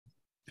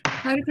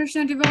Hare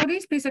Krishna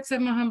devotees, please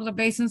accept my humble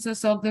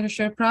obeisances of the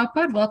Srila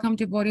Prabhupada. Welcome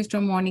devotees to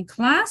our morning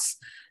class.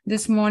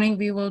 This morning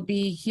we will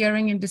be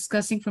hearing and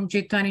discussing from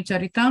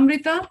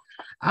Caitanya-caritamrta,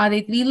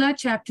 Adi-lila,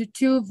 chapter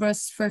 2,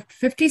 verse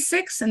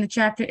 56, and the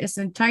chapter is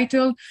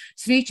entitled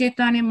Sri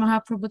Caitanya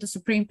Mahaprabhu, the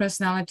Supreme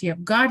Personality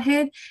of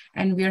Godhead,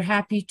 and we are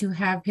happy to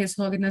have His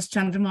Holiness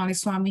Candramauli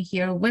Swami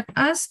here with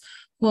us,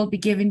 who will be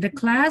giving the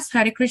class.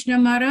 Hare Krishna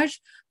Maharaj,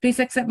 please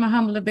accept my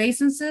humble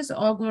obeisances.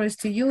 All glories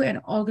to you and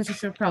all glories to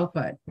Srila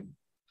Prabhupada.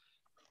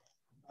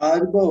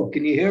 Audible,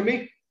 can you hear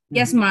me?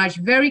 Yes, Maharaj,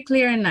 very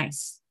clear and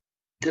nice.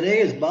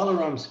 Today is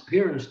Balaram's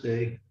appearance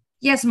day.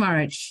 Yes,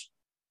 Maharaj.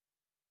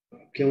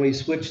 Can we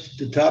switch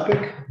the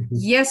topic?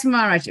 Yes,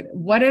 Maharaj,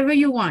 whatever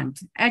you want.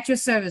 At your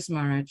service,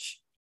 Maharaj.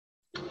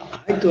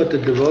 I thought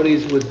the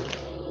devotees would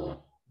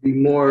be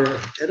more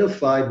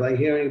edified by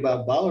hearing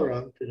about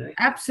Balaram today.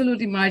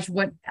 Absolutely, Maharaj.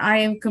 I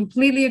am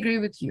completely agree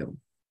with you.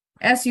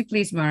 As you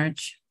please,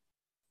 Maharaj.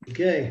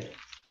 Okay.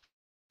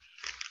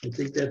 I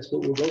think that's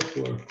what we'll go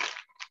for.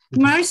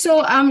 Maharaj,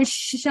 so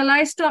shall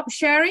I stop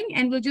sharing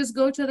and we'll just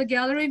go to the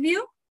gallery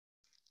view?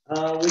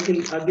 I'll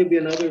give you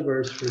another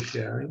verse for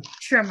sharing.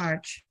 Sure,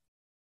 Maharaj.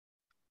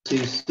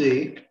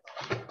 CC.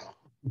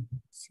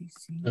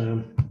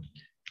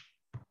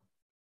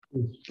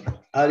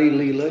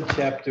 Adi-lila,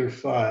 chapter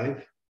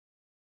 5.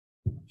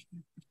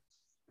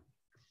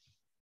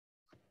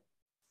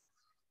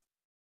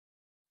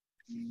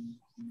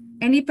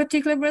 Any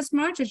particular verse,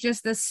 Maharaj, or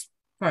just this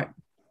part?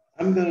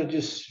 I'm going to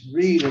just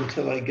read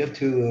until I get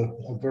to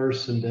a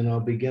verse, and then I'll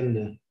begin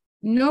to.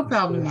 No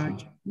problem,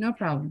 Maharaj. No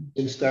problem.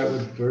 We can start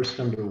with verse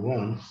number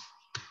 1.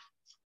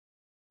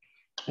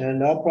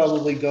 And I'll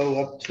probably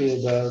go up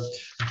to about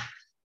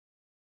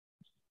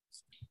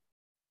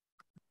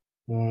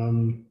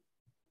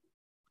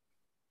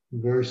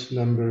verse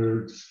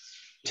number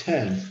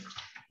 10.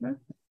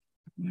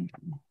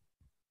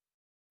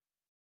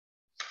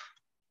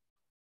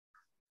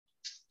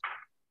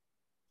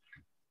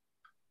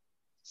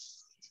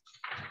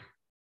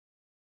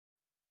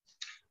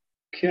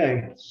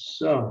 Okay,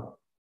 so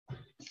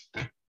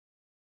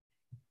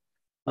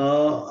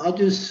I'll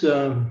just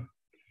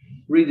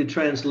read the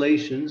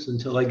translations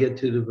until I get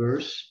to the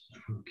verse.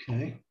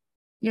 Okay.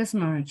 Yes,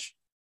 Maharaj.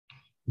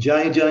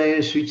 Jaya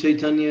Jaya Sri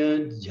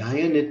Chaitanya,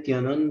 Jaya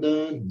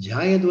Nityananda,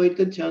 Jaya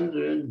Dvaita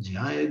Chandra,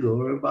 Jaya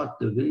Gaura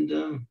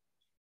Bhaktavinda.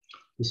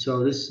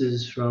 So this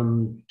is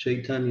from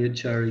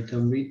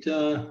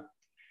Caitanya-caritamrta,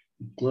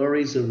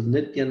 Glories of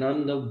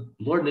Nityananda,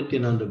 Lord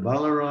Nityananda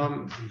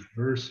Balaram,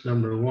 verse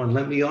number 1.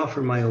 Let me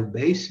offer my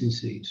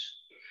obeisances.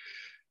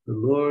 The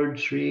Lord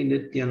Sri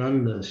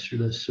Nityananda, Sri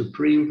the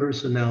Supreme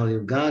Personality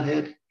of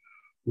Godhead,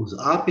 whose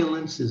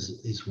opulence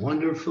is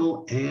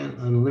wonderful and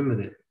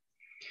unlimited.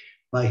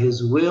 By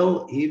his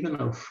will, even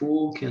a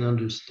fool can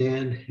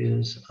understand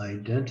his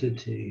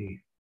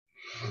identity.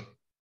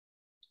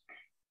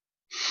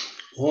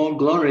 All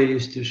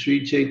glories to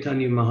Sri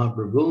Chaitanya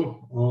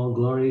Mahaprabhu, all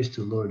glories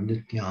to Lord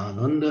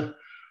Nityananda,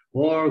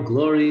 all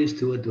glories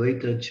to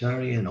Advaita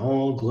Acharya, and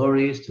all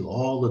glories to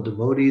all the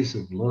devotees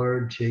of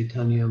Lord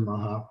Chaitanya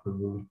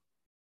Mahaprabhu.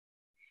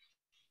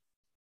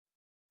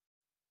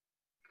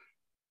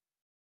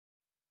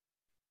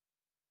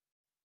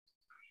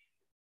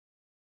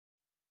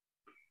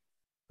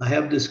 I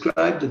have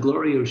described the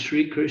glory of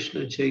Sri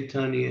Krishna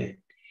Chaitanya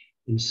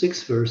in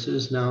 6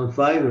 verses. Now in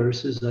 5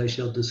 verses, I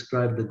shall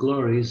describe the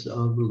glories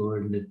of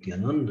Lord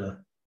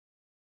Nityananda.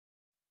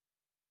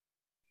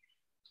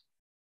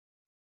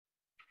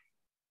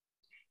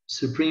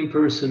 Supreme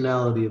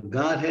Personality of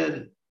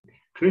Godhead,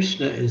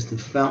 Krishna is the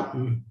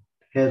fountain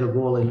head of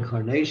all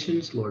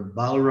incarnations. Lord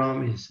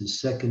Balaram is his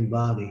second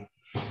body.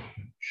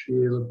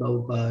 Srila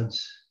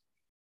Prabhupada's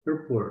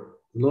purport.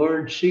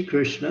 Lord Sri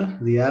Krishna,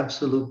 the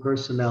absolute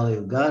personality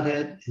of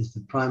Godhead, is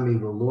the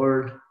primeval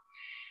Lord,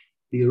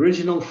 the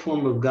original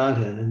form of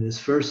Godhead, and his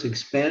first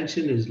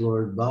expansion is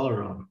Lord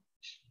Balaram.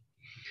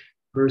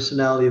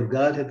 Personality of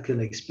Godhead can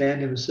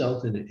expand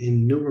himself in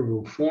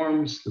innumerable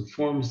forms. The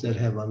forms that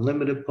have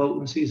unlimited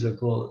potencies are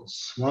called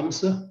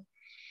swamsa,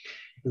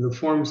 and the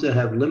forms that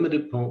have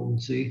limited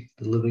potency,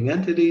 the living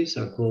entities,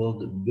 are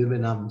called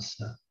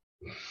vivinamsa.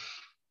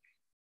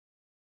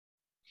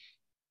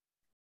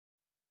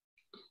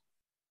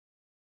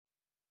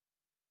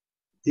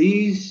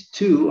 These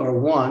two are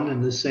one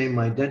and the same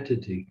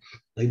identity.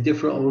 They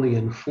differ only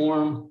in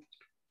form.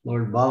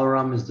 Lord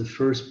Balaram is the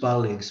first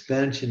bodily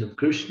expansion of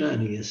Krishna,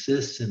 and he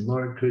assists in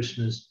Lord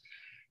Krishna's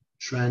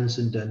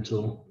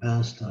transcendental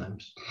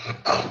pastimes.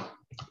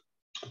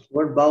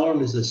 Lord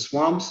Balaram is a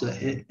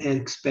swamsa, an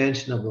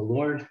expansion of the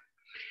Lord,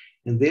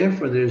 and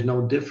therefore there is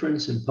no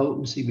difference in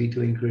potency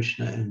between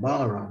Krishna and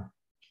Balaram.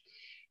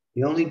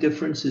 The only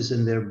difference is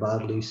in their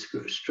bodily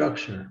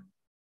structure.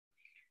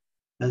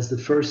 As the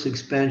first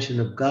expansion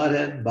of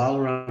Godhead,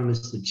 Balaram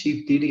is the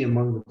chief deity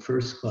among the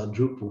first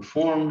quadruple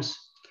forms,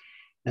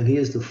 and he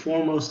is the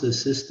foremost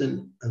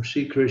assistant of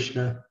Sri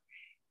Krishna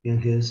in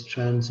his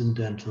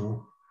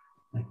transcendental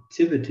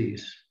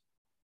activities.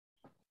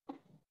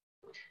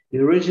 The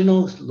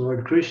original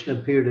Lord Krishna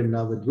appeared in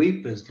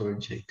Navadvip as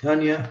Lord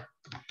Chaitanya.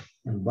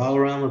 and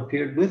Balaram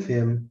appeared with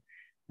him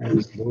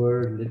as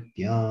Lord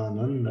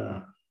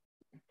Nityananda.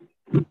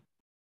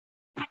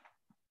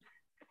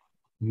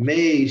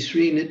 May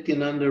Sri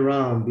Nityananda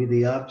Ram be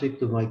the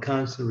object of my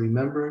constant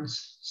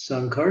remembrance.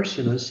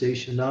 Sankarshana,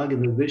 Seshanag,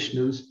 and the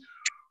Vishnus,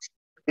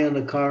 and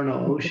the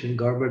Karna ocean,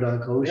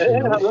 Garbhodak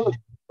ocean,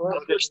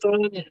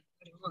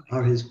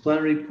 are his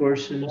plenary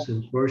portions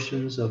and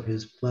portions of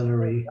his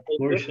plenary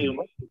portion.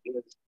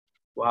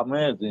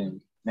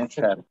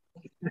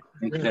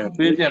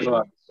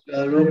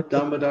 Rup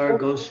Damodar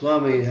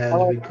Goswami has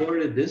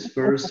recorded this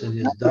verse in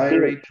his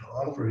diary to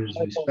offer his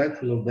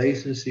respectful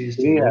obeisances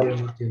to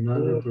Lord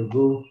Nityananda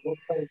Prabhu.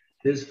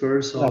 This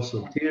verse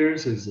also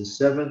appears as the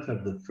 7th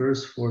of the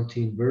first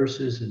 14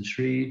 verses in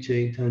Sri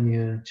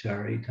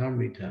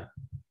Caitanya-caritamrta.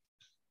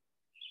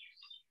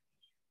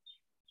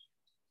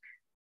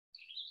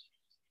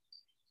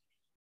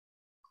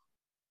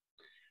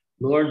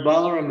 Lord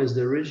Balaram is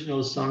the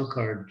original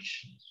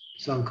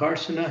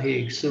Sankarsana.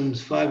 He assumes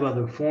 5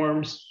 other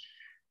forms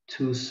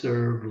to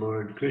serve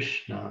Lord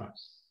Krishna.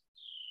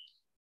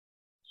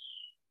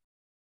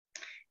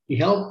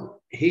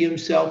 He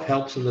himself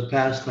helps in the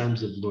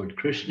pastimes of Lord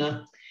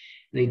Krishna,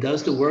 and he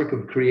does the work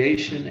of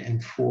creation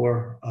and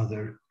 4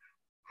 other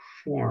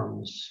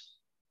forms.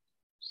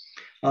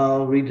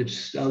 I'll read the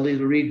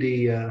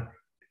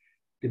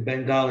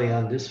Bengali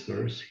on this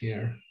verse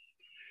here.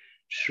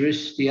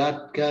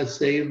 Shrishtiatka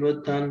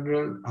Seva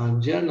Tandra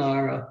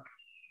Anjanara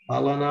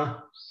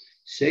Palana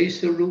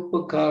Sesa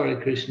Rupakara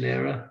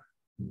Krishnera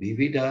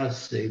Vivida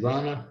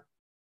Sevana.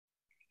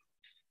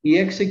 He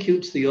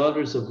executes the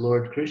orders of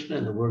Lord Krishna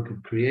in the work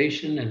of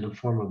creation in the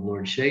form of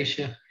Lord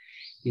Shesha.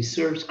 He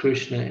serves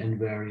Krishna in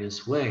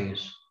various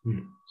ways.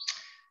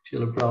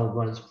 Srila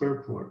Prabhupada's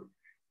purport.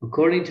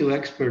 According to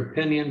expert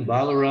opinion,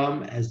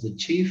 Balaram, as the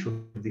chief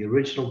of the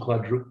original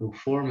quadruple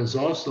form, is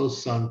also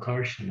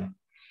Sankarshana.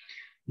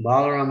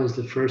 Balaram is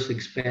the first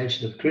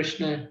expansion of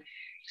Krishna,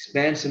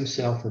 expands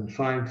himself in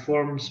 5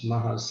 forms: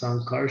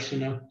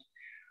 Mahasankarshana,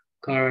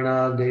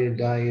 Karana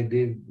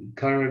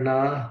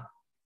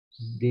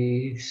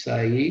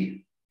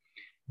Sayi,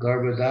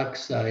 Garbhodaka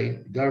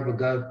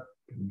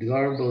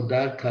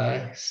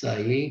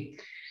Sayi,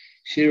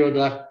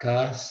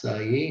 Shirodaka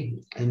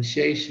Sayi, and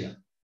Shesha.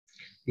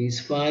 These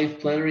 5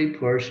 plenary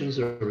portions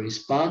are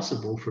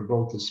responsible for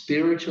both the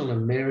spiritual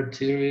and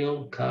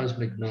material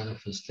cosmic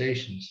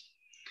manifestations.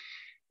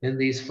 In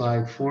these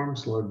 5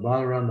 forms, Lord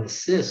Balaram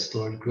assists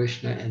Lord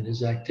Krishna in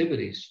his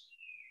activities.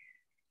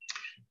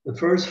 The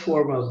first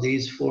form of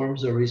these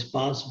forms are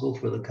responsible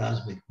for the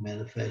cosmic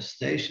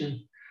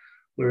manifestation,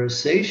 whereas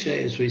Sesha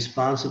is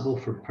responsible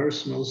for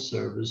personal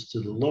service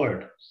to the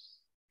Lord.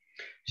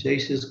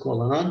 Shesha is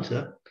called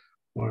Ananta,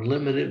 or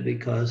unlimited,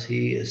 because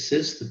he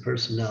assists the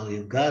personality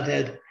of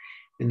Godhead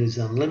in his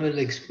unlimited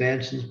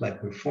expansions by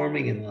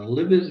performing in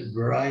unlimited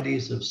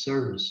varieties of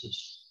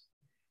services.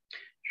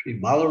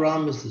 Sri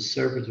Balaram is the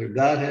servitor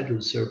Godhead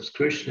who serves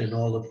Krishna in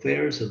all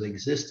affairs of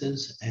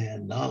existence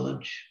and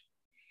knowledge.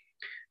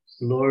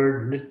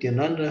 Lord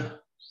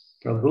Nityananda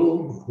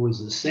Prabhu, who is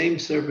the same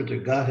servitor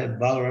Godhead,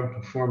 Balaram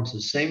performs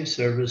the same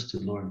service to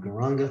Lord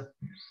Gauranga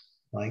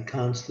by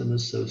constant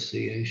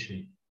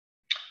association.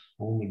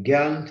 Om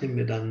Gyanti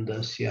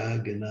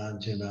Midandasya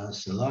Ganajana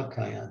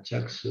Salakaya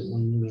Chaksu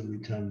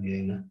Unmilitam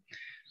Yena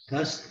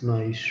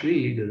Tasmai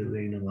Shri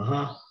Gurave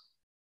Namaha.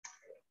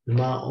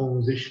 Nama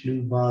Om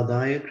Vishnu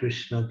Padaya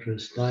Krishna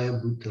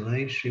Prastaya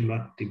Bhutalaya Shri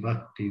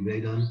Bhakti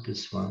Vedanta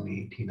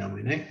Swami Iti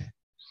Namine.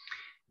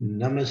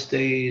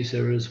 Namaste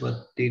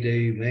Saraswati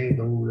Deve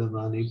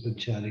Gauravani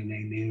Pacharine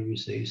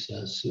Nirvisesa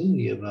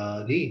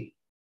Sunyavadi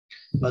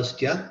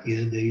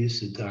Vastyatya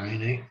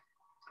Deyasatarine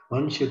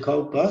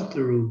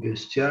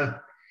Vanchakalpatarubhischa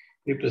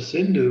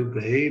Vipasindu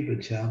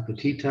Bhaja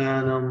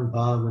Patitanam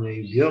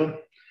Bhavanebhyo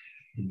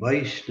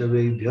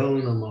Vaishnavebhyo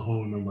Namaho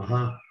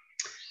Namaha.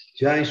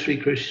 Jai Sri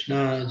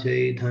Krishna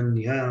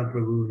Chaitanya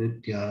Prabhu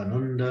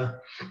Nityananda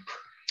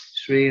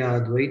Sri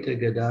Advaita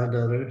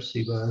Gadadhara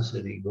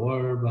Sivasari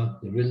Gaur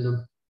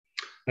Bhaktivinoda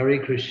Hare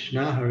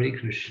Krishna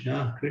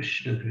Krishna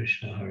Krishna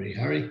Hare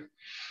Hare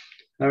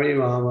Hare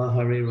Rama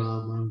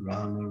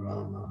Rama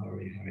Rama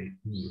Hare Hare.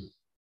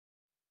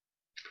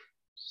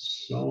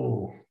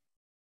 So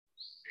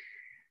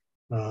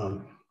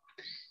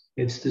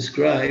it's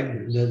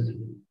described that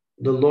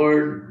the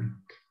Lord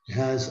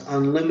has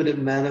unlimited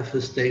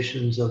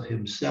manifestations of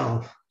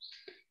himself,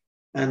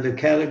 and the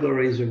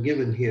categories are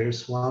given here: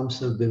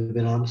 Swamsa,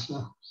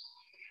 Vivinamsa,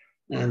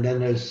 and then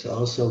there's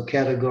also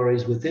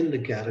categories within the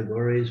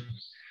categories: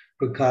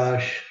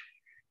 Prakash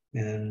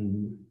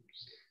and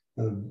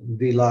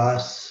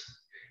Vilas.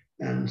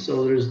 And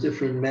so there's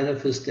different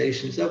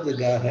manifestations of the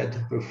Godhead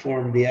to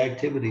perform the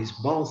activities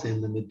both in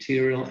the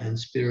material and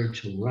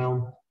spiritual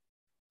realm.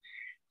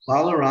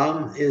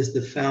 Balaram is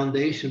the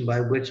foundation by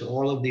which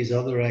all of these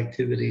other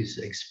activities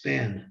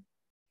expand.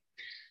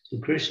 So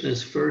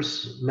Krishna's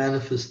first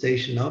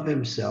manifestation of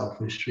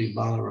himself is Sri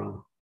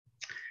Balaram.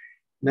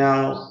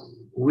 Now,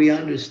 we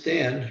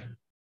understand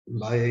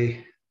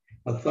by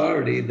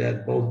authority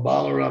that both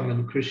Balaram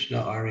and Krishna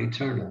are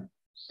eternal.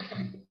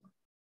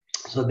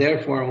 So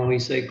therefore, when we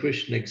say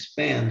Krishna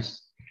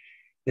expands,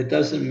 it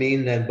doesn't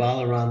mean that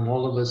Balaram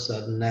all of a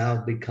sudden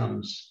now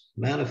becomes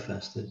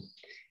manifested.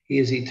 He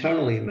is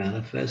eternally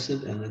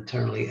manifested and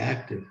eternally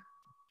active.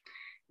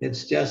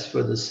 It's just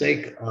for the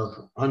sake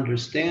of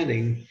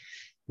understanding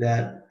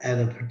that at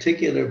a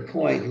particular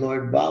point,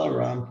 Lord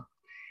Balaram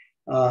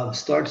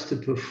starts to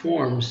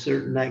perform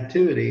certain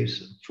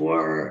activities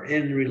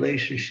in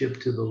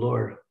relationship to the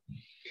Lord.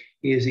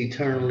 He is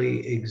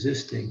eternally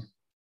existing,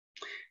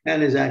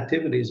 and his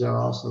activities are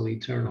also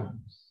eternal.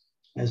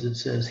 As it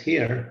says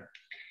here,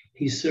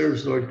 he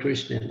serves Lord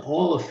Krishna in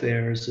all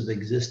affairs of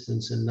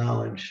existence and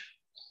knowledge.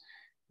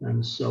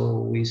 And so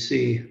we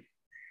see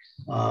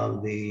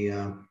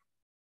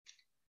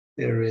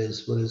there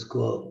is what is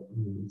called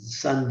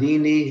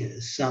Sandini,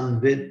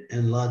 Samvit,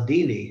 and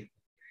Ladini.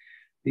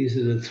 These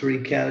are the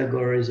three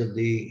categories of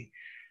the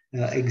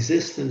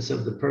existence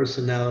of the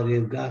personality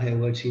of Godhead,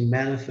 which he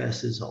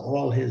manifests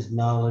all his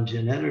knowledge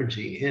and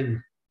energy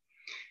in.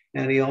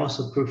 And he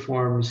also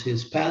performs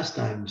his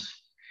pastimes,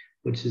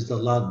 which is the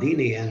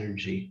Ladini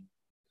energy.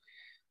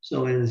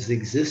 So in his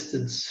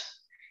existence,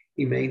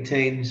 he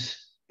maintains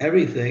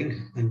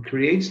everything and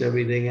creates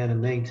everything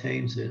and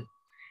maintains it.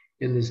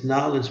 In his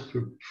knowledge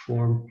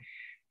form,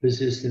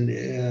 his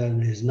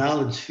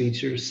knowledge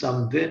features,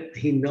 Samvit,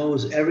 he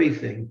knows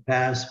everything,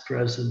 past,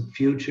 present,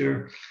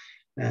 future,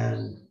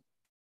 and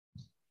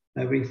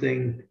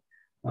everything,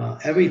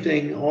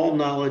 all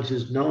knowledge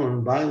is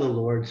known by the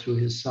Lord through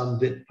his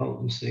Samvit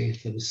potency.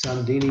 So the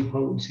Sandini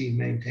potency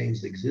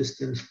maintains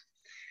existence,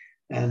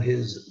 and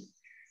his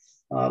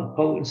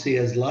potency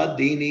as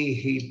Ladini,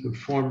 he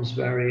performs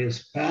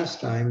various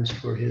pastimes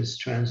for his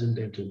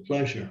transcendental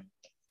pleasure.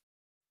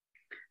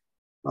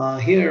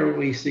 Here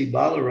we see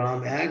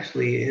Balaram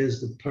actually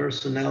is the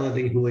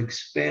personality who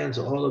expands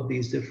all of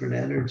these different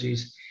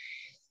energies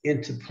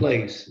into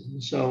place.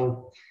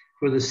 So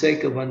for the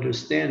sake of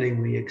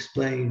understanding, we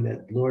explain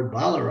that Lord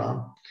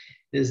Balaram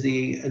is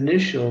the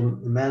initial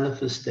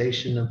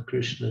manifestation of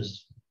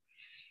Krishna's.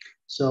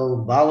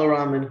 So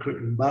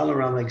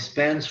Balaram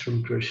expands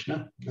from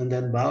Krishna, and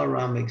then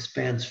Balaram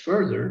expands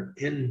further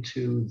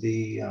into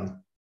the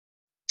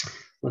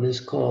what is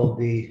called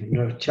the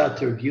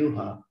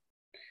Chaturvyuha,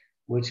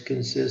 which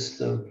consists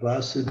of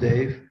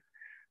Vasudeva,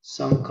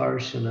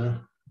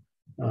 Sankarshana,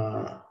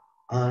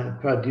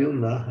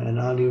 Pradyumna, and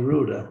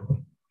Aniruddha.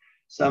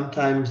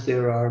 Sometimes they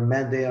are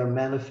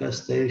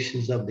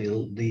manifestations of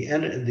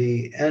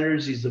the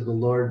energies of the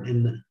Lord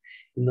in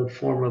the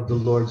form of the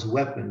Lord's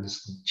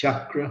weapons, the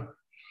chakra,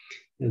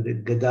 the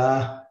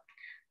gada,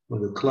 or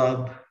the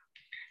club,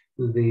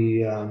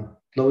 the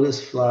lotus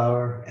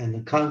flower, and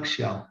the conch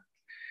shell,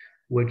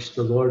 which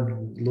the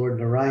Lord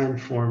Narayan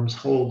forms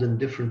hold in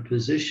different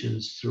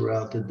positions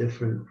throughout the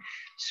different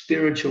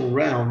spiritual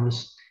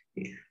realms,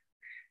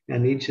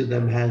 and each of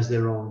them has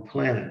their own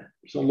planet.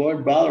 So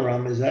Lord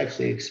Balaram is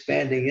actually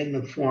expanding in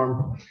the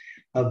form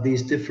of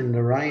these different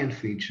Narayan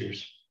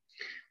features.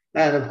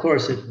 And of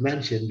course, it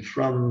mentioned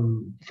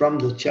from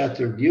the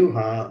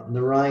Chaturvyuha,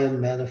 Narayan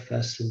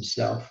manifests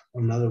himself.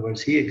 In other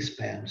words, he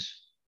expands.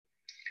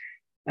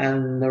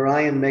 And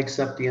Narayan makes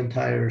up the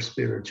entire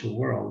spiritual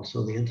world.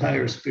 So the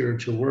entire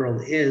spiritual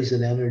world is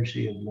an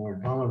energy of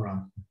Lord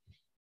Balaram.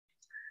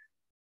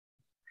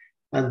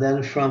 And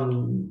then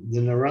from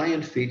the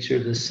Narayan feature,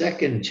 the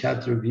second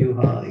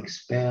Chaturvyuha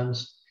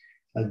expands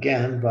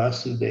again,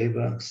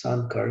 Vasudeva,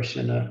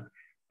 Sankarshana,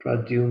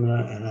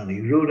 Pradyumna, and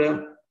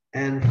Aniruddha.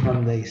 And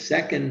from the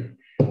second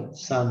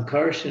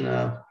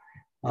Sankarshana,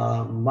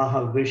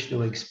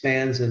 Mahavishnu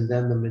expands, and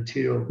then the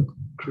material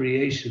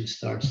creation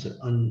starts to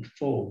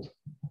unfold.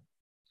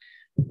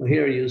 Well,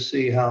 here you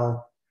see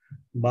how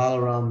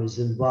Balaram is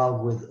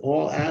involved with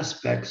all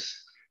aspects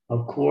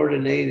of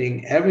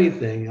coordinating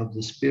everything of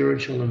the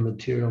spiritual and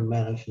material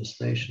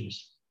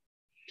manifestations.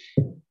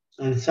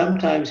 And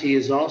sometimes he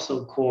is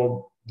also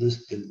called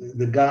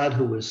the God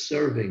who is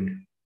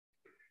serving.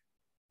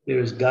 There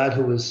is God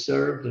who is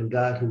served and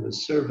God who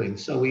is serving.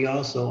 So we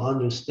also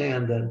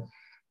understand that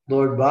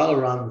Lord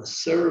Balaram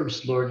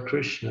serves Lord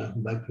Krishna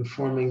by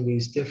performing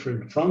these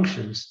different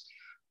functions,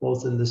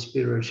 both in the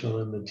spiritual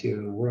and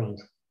material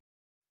world.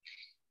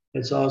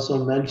 It's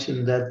also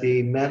mentioned that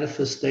the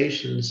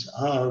manifestations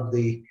of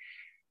the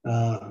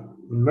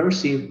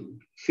mercy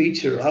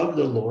feature of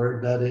the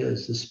Lord, that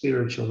is the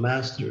spiritual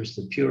masters,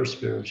 the pure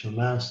spiritual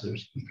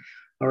masters,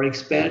 are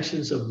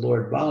expansions of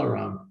Lord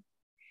Balaram.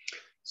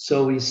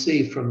 So we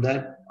see from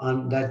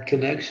that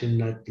connection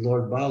that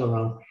Lord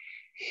Balaram,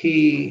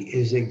 he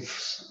is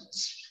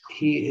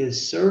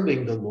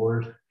serving the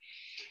Lord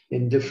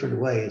in different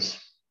ways.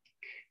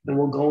 And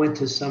we'll go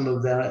into some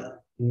of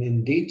that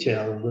in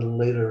detail a little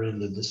later in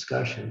the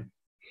discussion.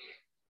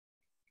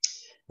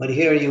 But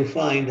here you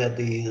find that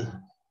the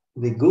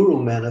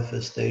Guru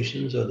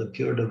manifestations or the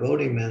pure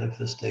devotee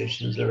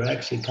manifestations are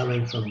actually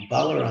coming from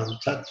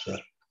Balaram Tattva,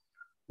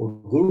 or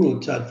Guru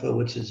Tattva,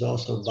 which is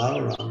also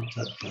Balaram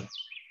Tattva.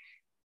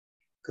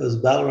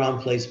 Because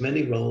Balaram plays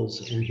many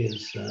roles in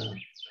his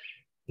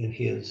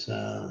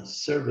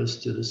service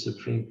to the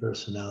Supreme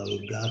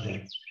Personality of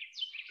Godhead.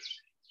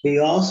 He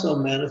also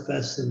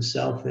manifests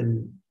himself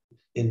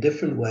in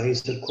different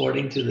ways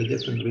according to the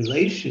different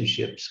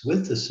relationships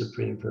with the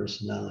Supreme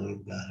Personality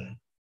of Godhead.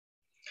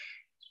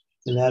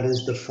 And that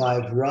is the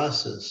 5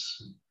 rasas.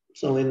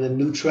 So in the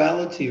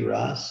neutrality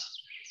ras,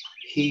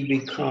 he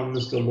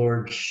becomes the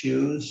Lord's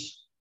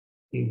shoes,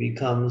 he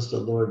becomes the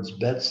Lord's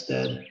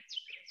bedstead,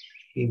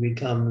 he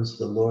becomes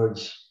the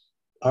Lord's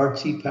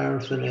arti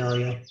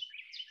paraphernalia,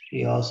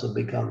 he also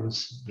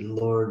becomes the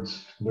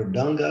Lord's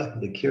mridanga,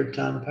 the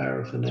kirtan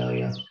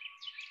paraphernalia,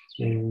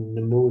 in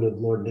the mood of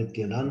Lord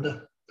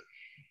Nityananda.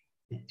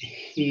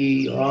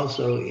 He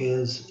also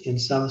is, in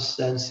some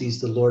sense, he's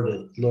the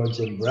Lord's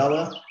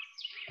umbrella,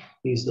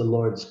 he's the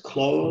Lord's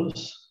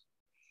clothes,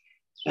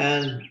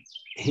 and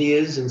he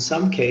is, in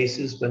some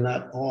cases, but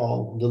not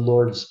all, the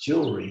Lord's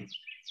jewelry.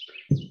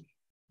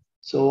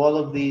 So all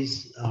of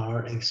these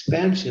are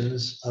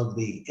expansions of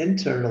the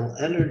internal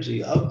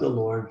energy of the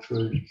Lord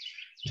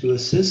to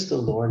assist the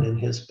Lord in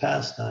his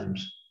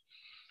pastimes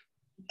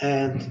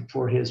and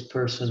for his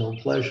personal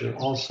pleasure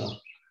also.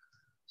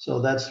 So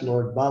that's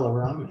Lord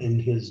Balaram in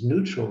his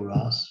neutral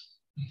ras.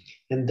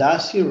 In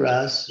Dasya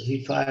ras,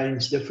 he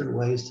finds different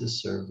ways to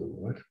serve the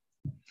Lord.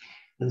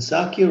 In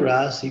Sakya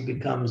ras, he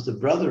becomes the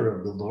brother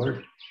of the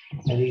Lord,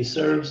 and he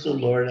serves the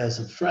Lord as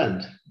a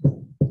friend.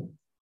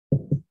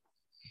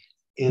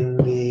 In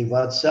the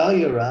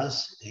Vatsalya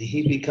ras,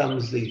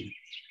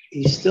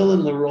 he's still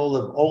in the role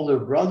of older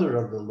brother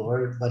of the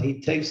Lord, but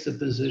he takes the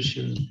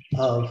position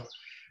of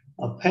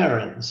a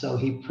parent. So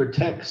he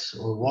protects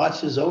or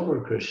watches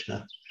over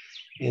Krishna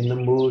in the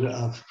mood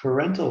of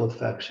parental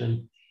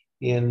affection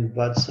in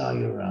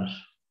Vatsalya ras.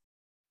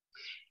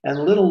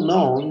 And little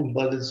known,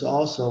 but it's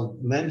also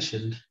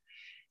mentioned,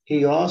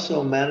 he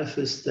also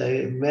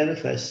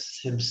manifests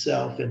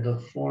himself in the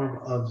form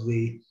of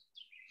the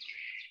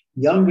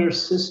younger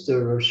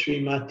sister of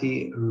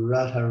Srimati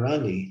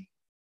Radharani.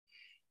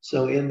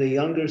 So in the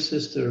younger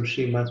sister of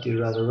Srimati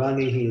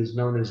Radharani, he is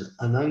known as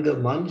Ananga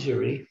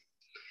Manjari,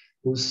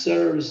 who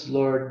serves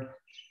Lord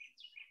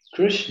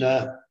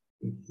Krishna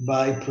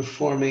by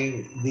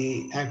performing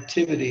the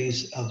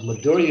activities of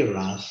Madhurya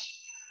Ras,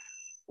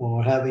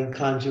 or having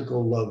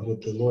conjugal love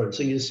with the Lord.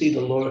 So you see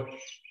the Lord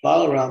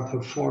Balaram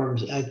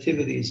performs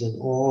activities in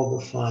all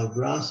the 5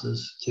 rasas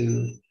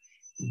to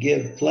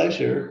give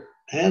pleasure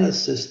and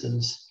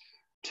assistance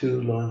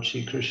to Lord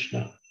Shri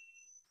Krishna.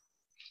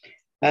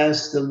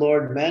 As the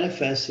Lord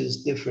manifests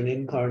his different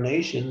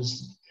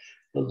incarnations,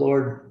 the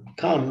Lord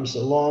comes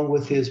along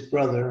with his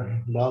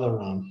brother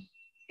Balaram.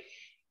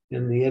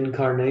 In the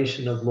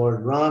incarnation of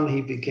Lord Ram,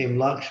 he became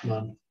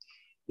Lakshman,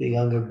 the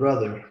younger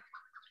brother.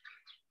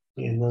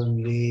 And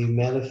in the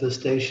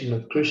manifestation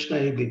of Krishna,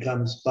 he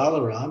becomes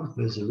Balaram,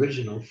 his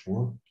original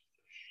form,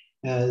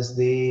 as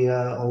the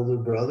older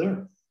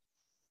brother.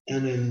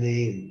 And in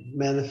the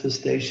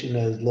manifestation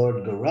as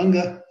Lord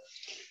Gauranga,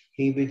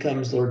 he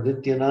becomes Lord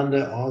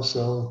Nityananda,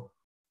 also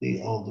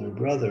the older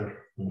brother.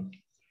 So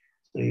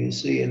you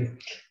see, in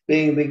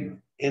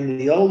being in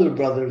the older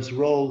brother's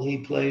role, he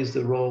plays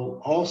the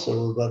role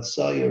also of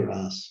Vatsalya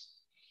ras.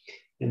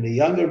 In the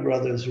younger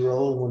brother's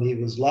role, when he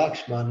was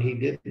Lakshman, he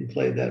didn't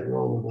play that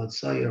role of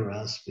Vatsalya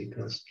ras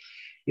because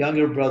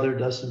younger brother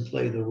doesn't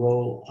play the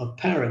role of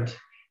parent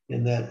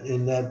in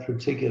that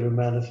particular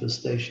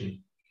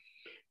manifestation.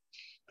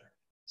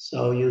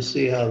 So you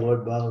see how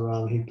Lord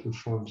Balaram, he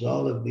performs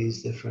all of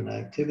these different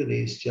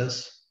activities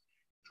just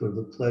for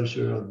the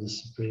pleasure of the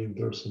Supreme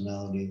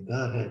Personality of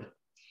Godhead.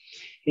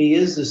 He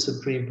is the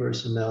Supreme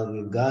Personality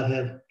of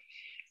Godhead.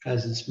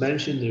 As it's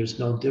mentioned, there's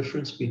no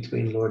difference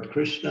between Lord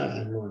Krishna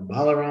and Lord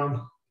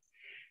Balaram.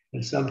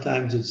 And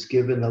sometimes it's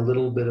given a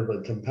little bit of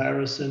a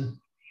comparison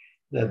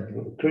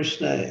that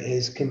Krishna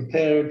is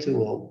compared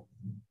to a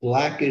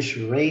blackish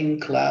rain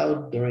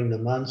cloud during the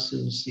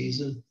monsoon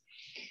season,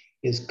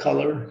 his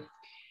color.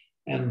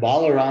 And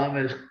Balaram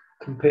is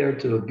compared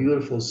to a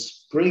beautiful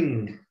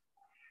spring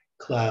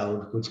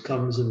cloud, which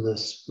comes in the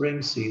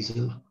spring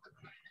season.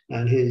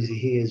 And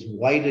he is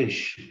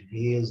whitish.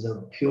 He is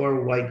a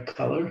pure white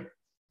color.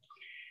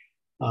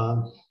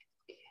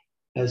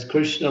 As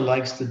Krishna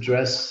likes to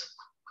dress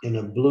in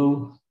a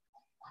blue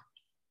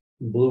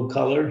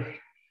color,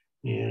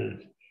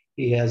 and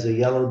he has a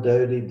yellow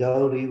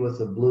dhoti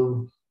with a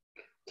blue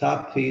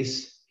top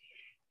piece.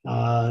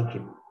 But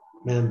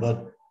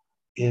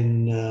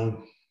in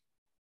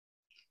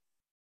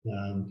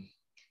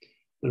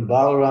when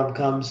Balaram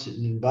comes,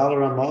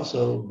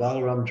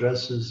 Balaram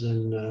dresses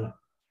in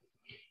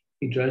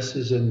he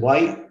dresses in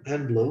white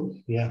and blue.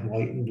 Yeah,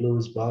 white and blue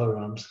is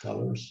Balaram's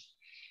colors.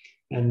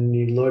 And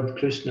the Lord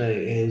Krishna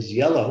is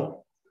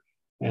yellow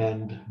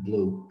and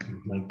blue,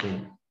 like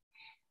that.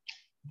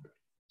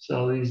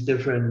 So these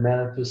different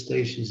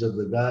manifestations of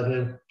the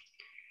Godhead.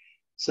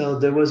 So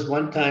there was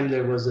one time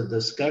there was a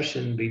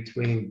discussion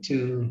between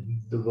 2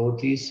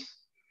 devotees,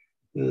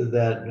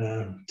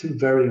 that 2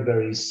 very,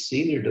 very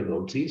senior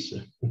devotees.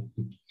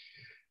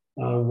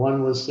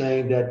 One was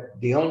saying that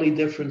the only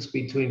difference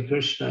between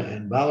Krishna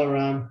and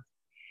Balaram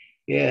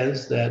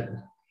is that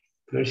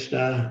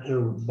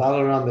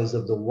Balaram is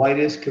of the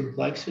whitest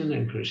complexion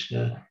and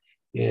Krishna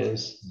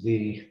is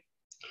the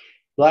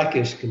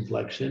blackish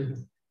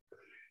complexion.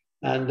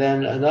 And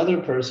then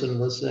another person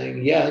was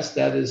saying, yes,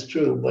 that is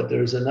true, but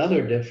there's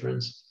another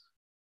difference.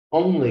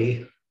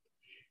 Only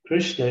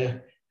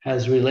Krishna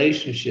has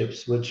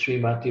relationships with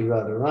Srimati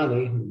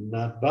Radharani,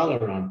 not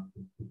Balaram.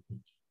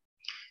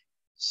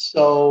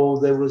 So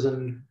there was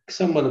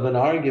somewhat of an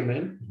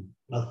argument.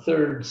 A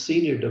third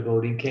senior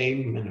devotee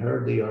came and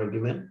heard the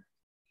argument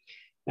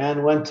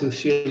and went to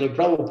Srila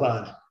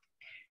Prabhupada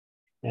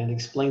and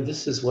explained,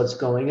 this is what's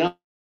going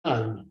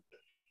on.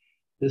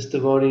 This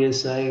devotee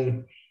is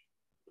saying,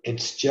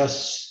 it's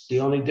just the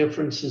only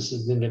difference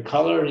is in the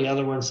color. The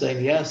other one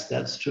saying, yes,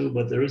 that's true,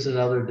 but there is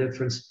another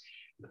difference,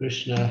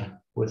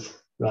 Krishna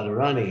with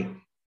Radharani.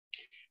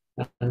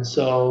 And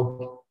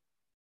so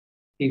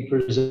he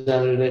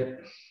presented it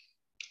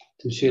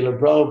to Srila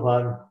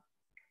Prabhupada,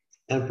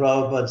 and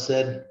Prabhupada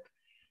said,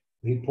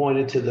 he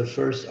pointed to the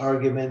first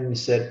argument and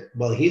said,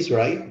 well, he's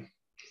right.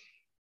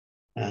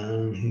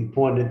 And he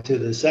pointed to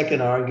the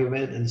second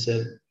argument and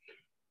said,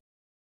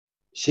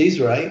 she's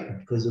right,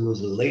 because it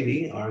was a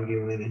lady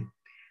arguing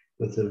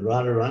with the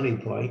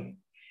Radharani point.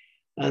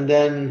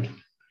 And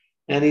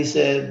he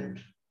said,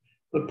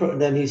 but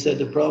then he said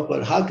to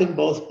Prabhupada, how can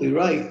both be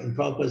right? And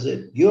Prabhupada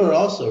said, you're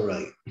also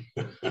right.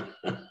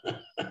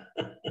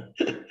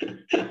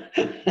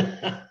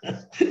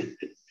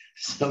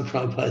 So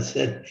Prabhupada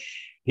said,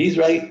 he's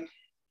right,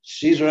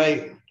 she's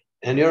right,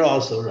 and you're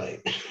also right.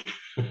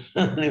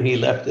 And he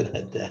left it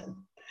at that.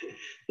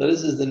 So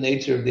this is the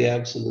nature of the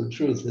absolute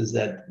truth, is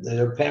that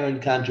the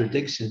apparent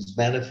contradictions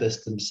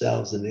manifest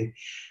themselves in the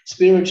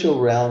spiritual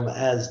realm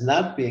as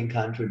not being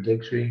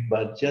contradictory,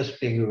 but just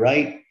being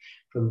right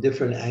from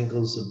different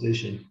angles of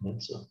vision.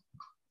 That's all.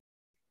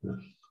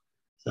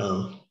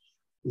 So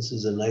this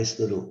is a nice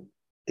little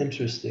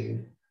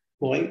interesting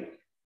point.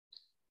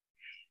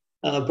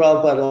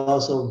 Prabhupada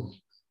also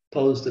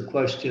posed a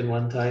question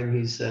one time.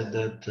 He said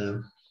that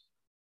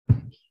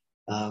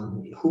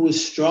who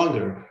is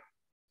stronger,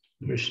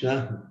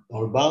 Krishna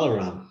or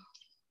Balaram?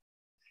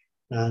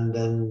 And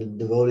then the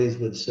devotees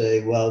would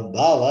say, well,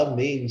 Bala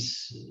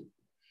means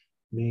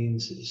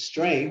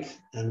strength,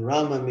 and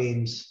Rama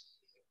means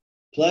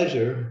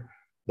pleasure.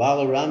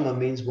 Balarama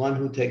means one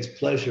who takes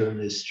pleasure in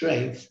his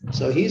strength,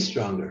 so he's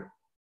stronger.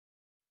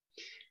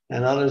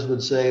 And others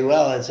would say,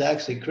 well, it's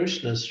actually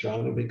Krishna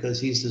stronger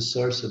because he's the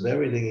source of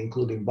everything,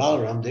 including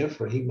Balaram,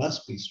 therefore he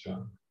must be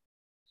strong.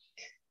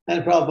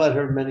 And Prabhupada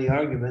heard many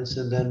arguments,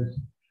 and then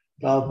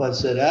Prabhupada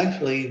said,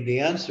 actually, the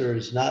answer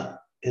is not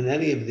in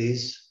any of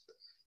these.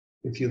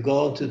 If you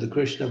go to the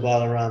Krishna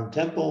Balaram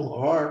temple,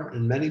 or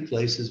in many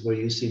places where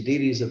you see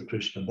deities of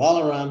Krishna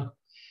Balaram,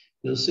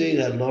 you'll see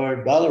that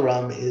Lord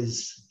Balaram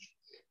is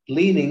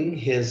leaning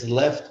his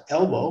left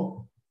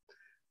elbow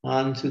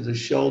onto the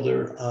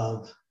shoulder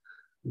of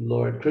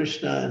Lord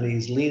Krishna, and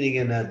he's leaning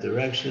in that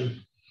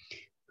direction.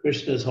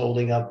 Krishna is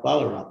holding up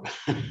Balaram.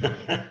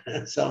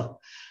 So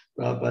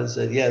Prabhupada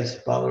said, yes,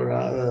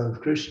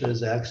 Krishna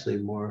is actually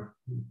more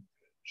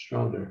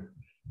stronger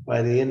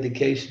by the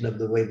indication of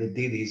the way the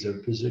deities are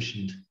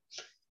positioned,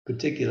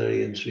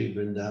 particularly in Sri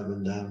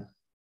Vrindavan Dham.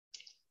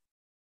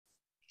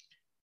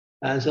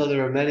 And so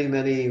there are many,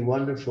 many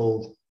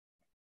wonderful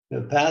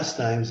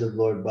pastimes of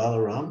Lord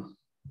Balaram,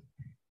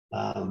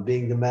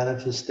 being the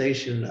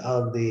manifestation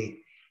of the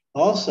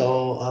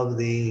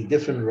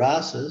different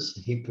rasas.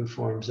 He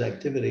performs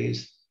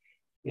activities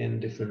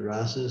in different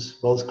rasas.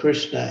 Both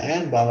Krishna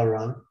and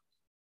Balaram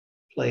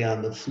play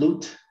on the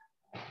flute.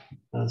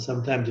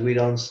 Sometimes we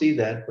don't see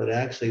that, but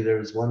actually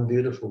there's one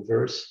beautiful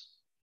verse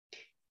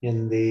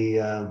in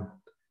the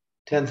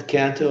 10th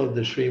canto of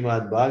the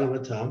Srimad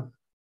Bhagavatam.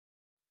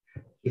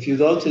 If you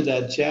go to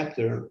that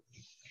chapter,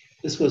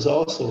 this was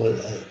also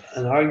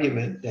an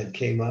argument that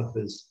came up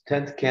as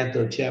 10th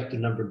canto, chapter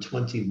number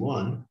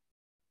 21.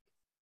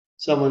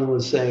 Someone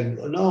was saying,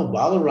 oh, no,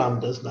 Balaram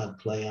does not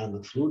play on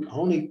the flute.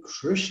 Only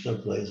Krishna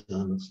plays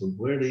on the flute.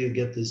 Where do you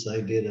get this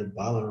idea that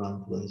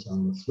Balaram plays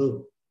on the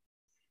flute?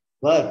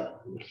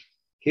 But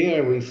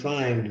here we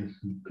find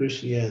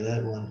Krishna, yeah,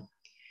 that one.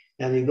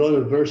 And you go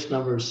to verse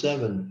number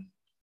 7.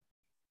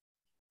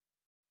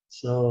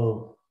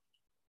 So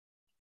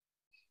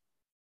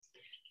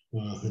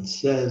it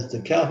says,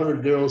 the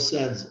cowherd girl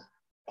says,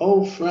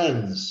 oh,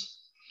 friends,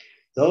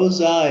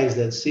 those eyes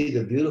that see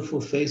the beautiful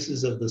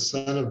faces of the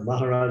son of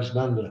Maharaj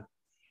Nanda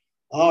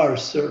are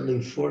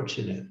certainly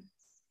fortunate.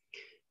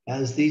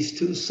 As these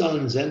two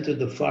sons enter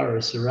the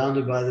forest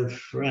surrounded by their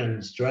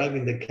friends,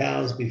 driving the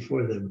cows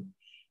before them,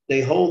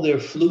 they hold their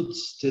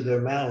flutes to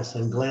their mouths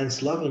and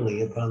glance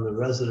lovingly upon the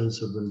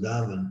residents of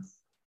Vrindavan.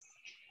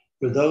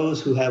 For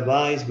those who have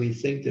eyes, we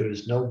think there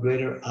is no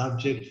greater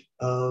object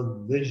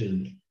of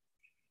vision.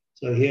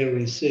 So here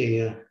we see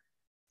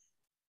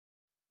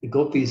the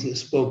gopis that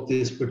spoke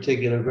this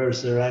particular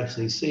verse. They're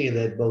actually seeing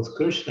that both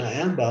Krishna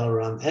and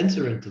Balaram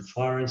enter into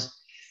forest,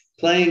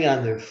 playing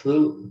on their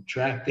flute,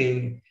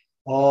 attracting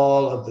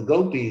all of the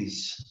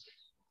gopis.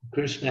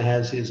 Krishna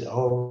has his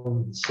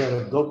own set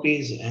of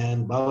gopis,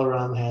 and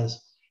Balaram has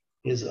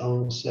his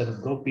own set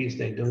of gopis.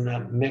 They do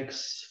not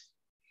mix.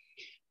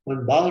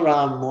 when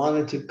Balaram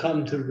wanted to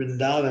come to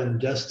Vrindavan,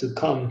 just to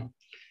come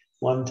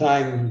one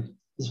time,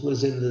 this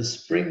was in the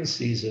spring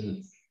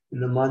season, in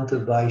the month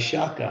of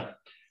Vaishaka,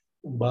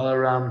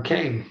 Balaram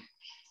came,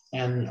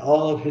 and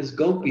all of his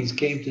gopis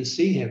came to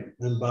see him,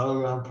 and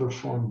Balaram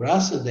performed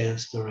rasa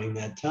dance during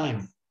that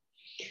time.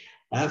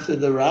 After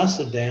the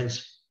rasa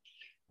dance,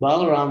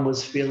 Balaram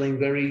was feeling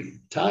very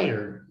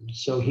tired,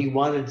 so he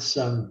wanted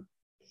some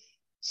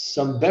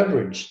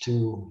beverage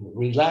to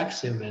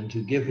relax him and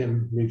to give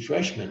him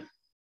refreshment.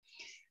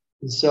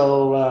 And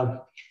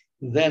so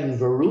then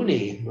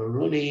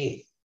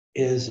Varuni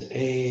is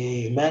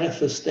a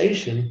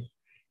manifestation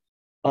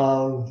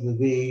of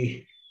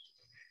the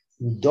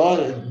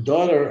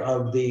daughter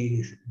of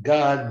the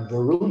god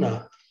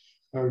Varuna,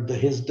 or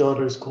his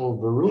daughter is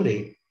called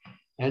Varuni,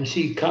 and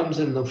she comes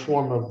in the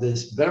form of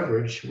this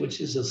beverage,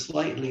 which is a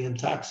slightly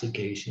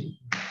intoxication,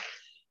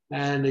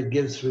 and it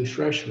gives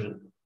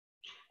refreshment.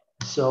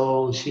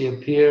 So she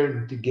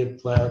appeared to give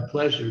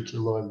pleasure to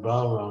Lord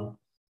Balaram.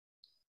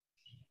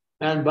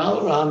 And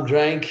Balaram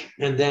drank,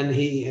 and then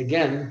he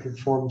again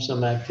performed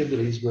some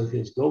activities with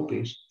his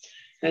gopis.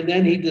 And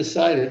then he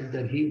decided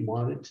that he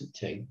wanted to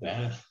take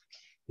bath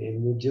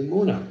in the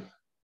Jamuna.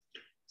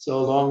 So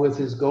along with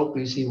his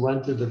gopis, he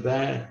went to the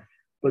bath,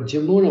 but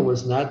Jamuna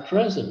was not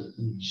present.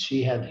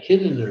 She had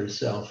hidden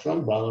herself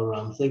from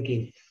Balaram,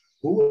 thinking,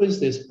 who is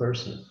this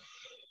person?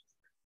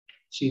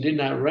 She did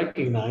not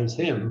recognize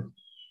him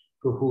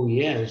for who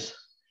he is.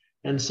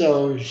 And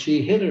so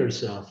she hid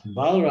herself.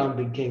 Balaram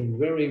became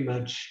very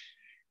much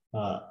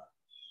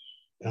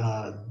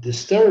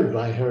disturbed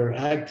by her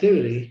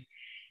activity,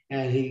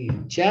 and he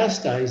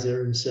chastised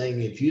her and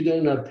saying, if you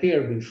don't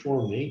appear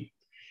before me,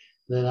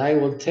 then I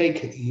will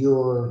take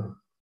your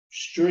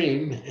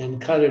stream and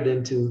cut it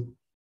into.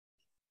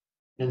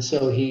 And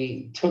so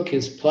he took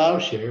his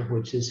plowshare,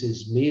 which is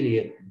his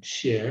immediate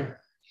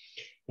share,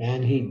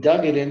 and he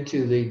dug it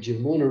into the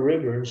Jamuna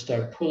River and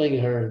started pulling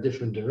her in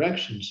different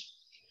directions.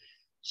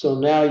 So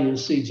now you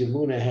see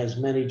Jamuna has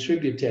many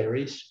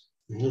tributaries,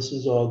 and this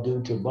is all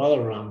due to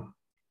Balaram.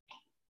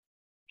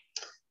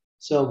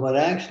 So, but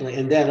actually,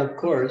 and then of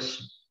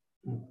course,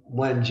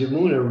 when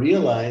Jamuna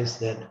realized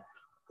that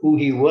who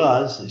he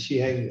was,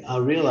 she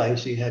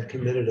realized she had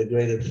committed a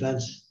great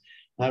offense,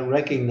 not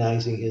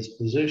recognizing his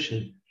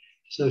position.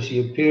 So she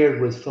appeared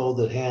with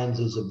folded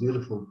hands. As a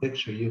beautiful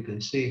picture. You can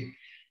see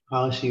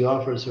how she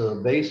offers her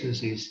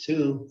obeisances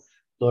to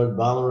Lord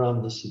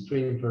Balaram, the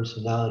Supreme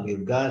Personality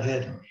of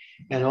Godhead,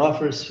 and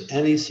offers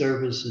any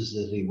services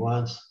that he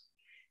wants.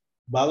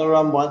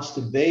 Balaram wants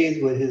to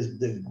bathe with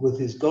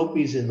his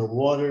gopis in the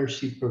water.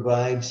 She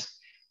provides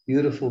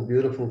beautiful,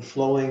 beautiful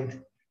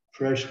flowing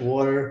fresh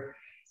water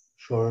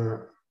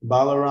for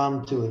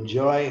Balaram to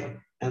enjoy,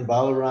 and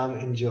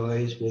Balaram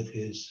enjoys with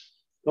his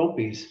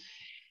gopis.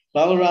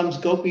 Balaram's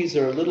gopis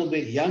are a little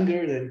bit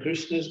younger than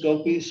Krishna's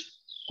gopis,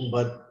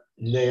 but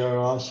they are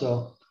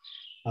also,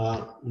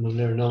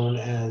 they're known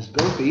as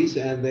gopis,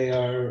 and they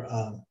are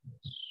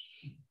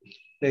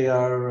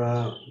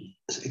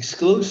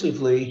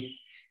exclusively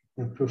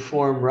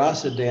perform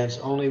rasa dance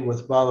only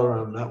with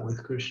Balaram, not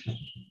with Krishna,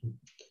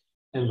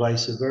 and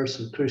vice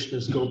versa.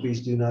 Krishna's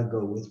gopis do not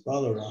go with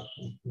Balaram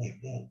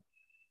like that.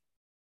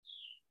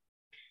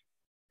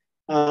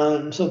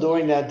 So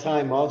during that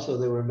time also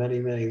there were many,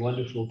 many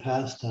wonderful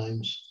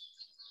pastimes.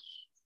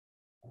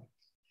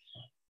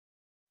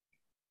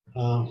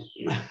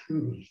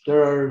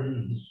 There are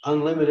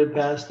unlimited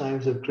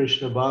pastimes of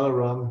Krishna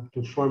Balaram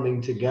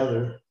performing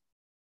together.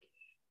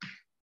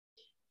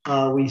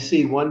 We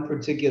see one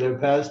particular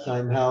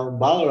pastime, how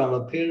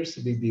Balaram appears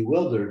to be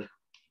bewildered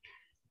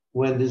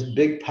when this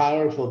big,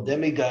 powerful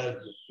demigod,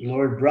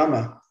 Lord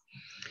Brahma,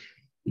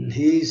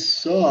 he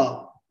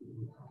saw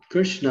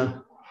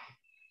Krishna.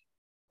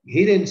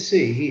 He didn't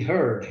see, he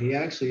heard. He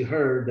actually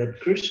heard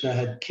that Krishna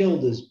had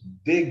killed this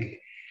big,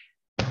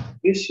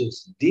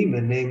 vicious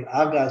demon named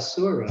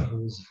Aghasura,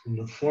 who was in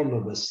the form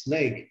of a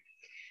snake,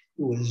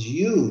 who was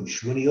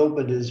huge. When he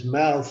opened his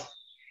mouth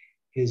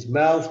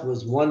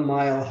was 1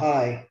 mile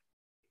high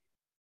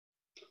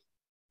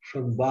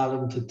from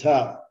bottom to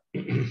top.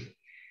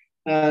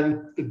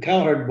 And the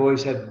cowherd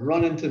boys had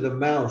run into the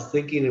mouth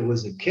thinking it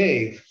was a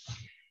cave.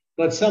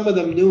 But some of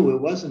them knew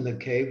it wasn't a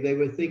cave. They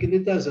were thinking,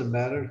 it doesn't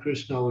matter.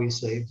 Krishna always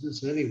saves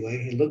us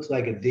anyway. It looks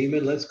like a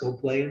demon. Let's go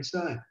play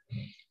inside.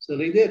 So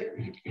they did.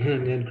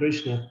 And then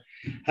Krishna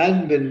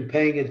hadn't been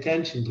paying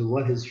attention to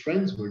what his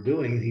friends were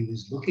doing. He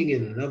was looking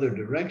in another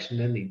direction.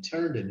 Then he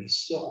turned and he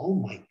saw, oh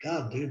my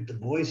God, dude, the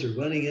boys are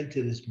running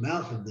into this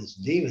mouth of this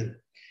demon.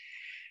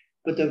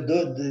 But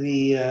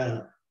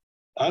the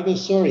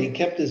Aghasura, he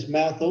kept his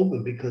mouth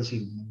open because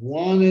he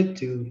wanted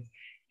to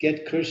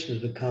get Krishna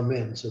to come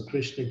in. So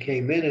Krishna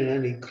came in and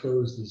then he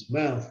closed his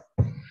mouth.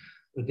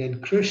 But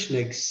then Krishna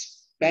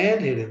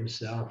expanded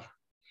himself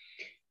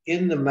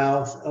in the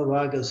mouth of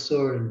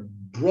Aghasura and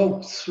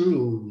broke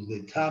through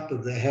the top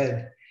of the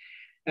head.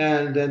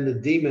 And then the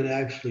demon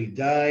actually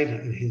died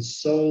and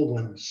his soul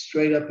went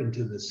straight up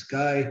into the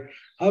sky,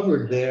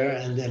 hovered there,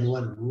 and then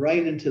went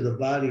right into the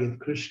body of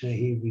Krishna.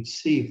 He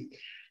received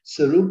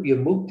Sarupya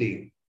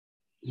Mukti,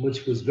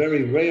 which was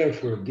very rare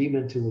for a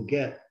demon to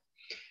get.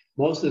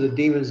 Most of the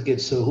demons get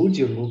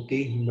Sahuja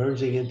Mukti,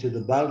 merging into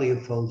the bodily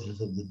effulgence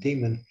of the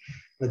demon.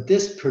 But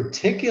this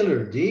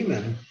particular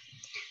demon,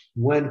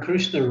 when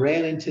Krishna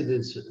ran into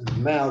his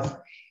mouth,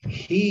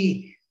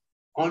 he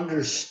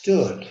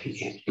understood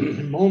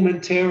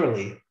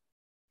momentarily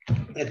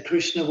that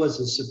Krishna was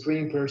the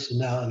Supreme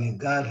Personality of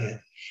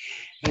Godhead.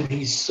 And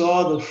he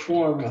saw the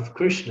form of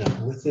Krishna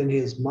within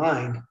his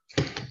mind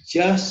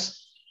just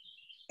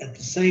at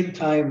the same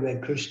time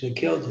that Krishna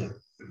killed him.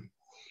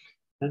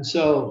 And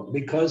so,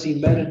 because he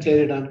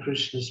meditated on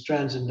Krishna's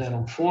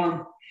transcendental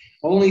form,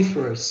 only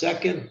for a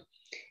second,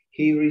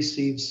 he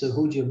received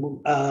Sarupya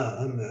Mukti,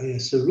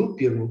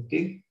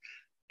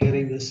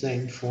 getting the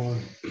same form.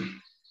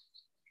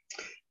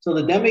 So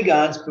the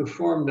demigods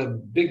performed a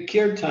big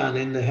kirtan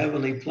in the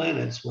heavenly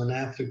planets when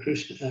after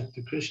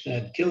Krishna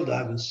had killed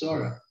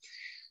Avasura.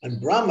 And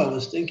Brahma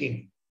was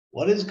thinking,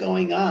 what is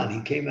going on?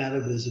 He came out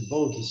of his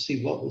abode to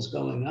see what was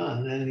going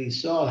on. And he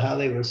saw how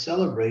they were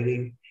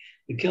celebrating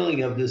the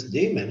killing of this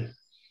demon.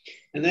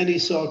 And then he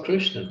saw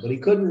Krishna, but he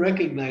couldn't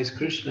recognize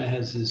Krishna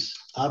as his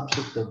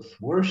object of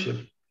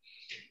worship.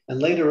 And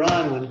later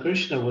on, when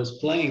Krishna was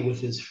playing with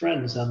his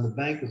friends on the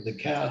bank of the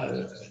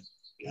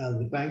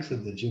the banks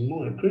of the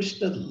Jamuna,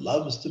 Krishna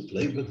loves to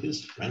play with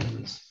his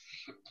friends.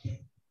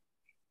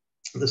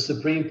 The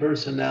Supreme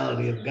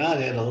Personality of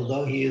Godhead,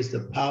 although he is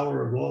the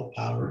power of all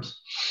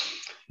powers,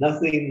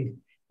 nothing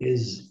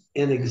is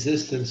in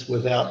existence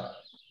without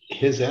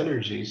his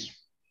energies.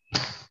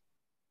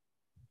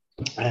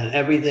 And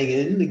everything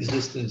in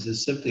existence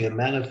is simply a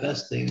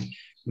manifestation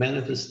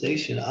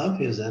of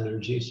his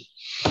energies.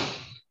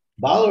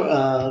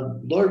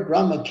 Lord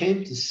Brahma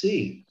came to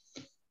see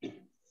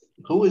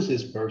who is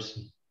this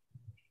person.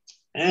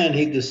 And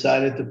he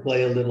decided to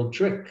play a little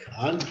trick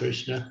on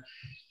Krishna,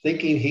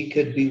 thinking he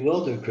could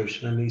bewilder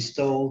Krishna, and he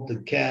stole the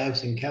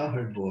calves and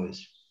cowherd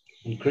boys.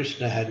 And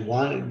Krishna had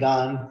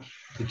gone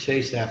to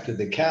chase after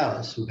the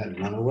cows who had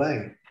run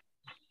away.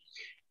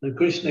 When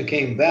Krishna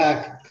came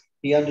back,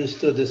 he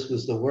understood this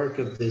was the work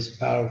of this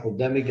powerful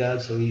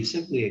demigod, so he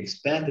simply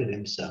expanded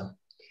himself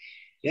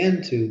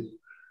into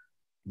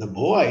the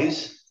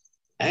boys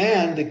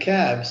and the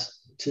calves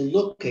to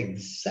look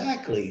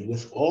exactly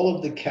with all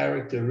of the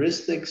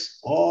characteristics,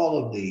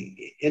 all of the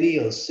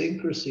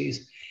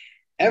idiosyncrasies,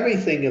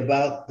 everything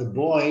about the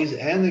boys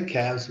and the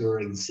calves were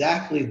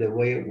exactly the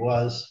way it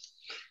was,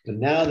 but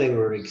now they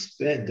were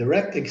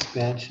direct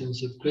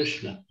expansions of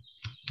Krishna.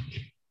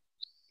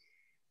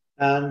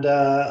 And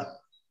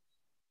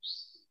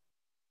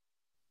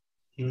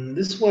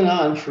this went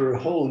on for a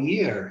whole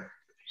year.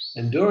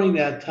 And during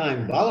that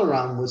time,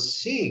 Balaram was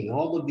seeing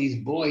all of these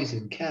boys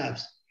and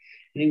calves,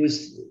 and he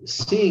was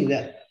seeing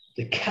that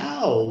the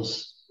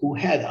cows who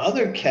had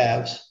other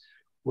calves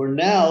were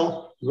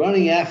now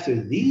running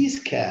after these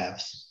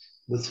calves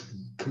with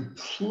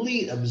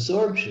complete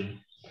absorption,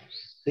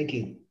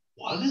 thinking,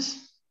 what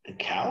is, the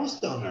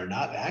cows are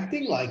not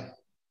acting like,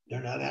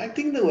 they're not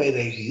acting the way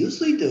they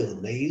usually do.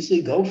 They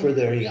usually go for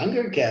their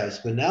younger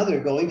calves, but now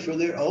they're going for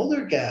their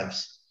older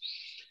calves.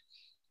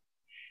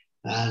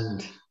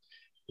 And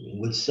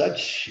with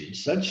such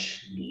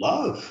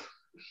love.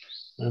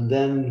 And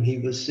then he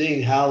was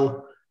seeing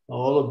how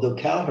all of the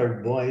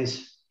cowherd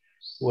boys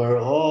were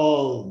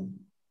all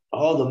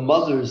the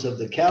mothers of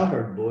the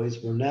cowherd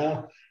boys were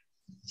now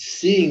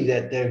seeing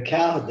that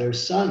their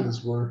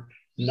sons were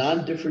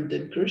non-different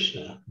than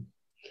Krishna.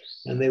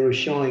 And they were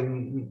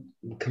showing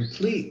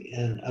complete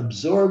and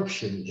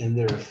absorption in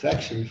their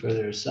affection for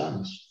their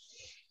sons.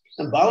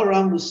 And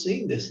Balaram was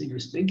seeing this. He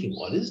was thinking,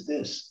 what is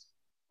this?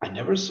 I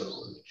never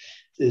saw it.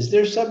 Is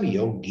there some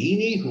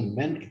yogini who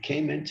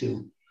came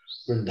into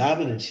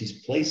Vrindavan and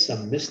she's placed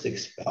some mystic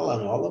spell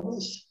on all of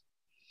us?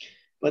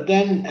 But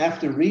then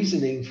after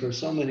reasoning for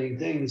so many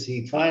things,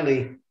 he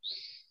finally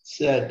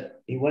said,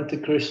 he went to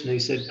Krishna, he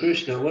said,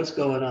 Krishna, what's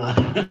going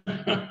on?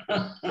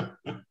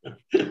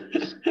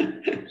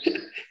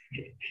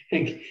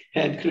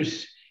 And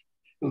Krishna,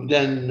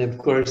 then of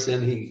course,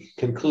 then he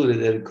concluded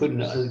that it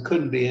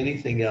couldn't be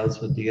anything else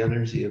but the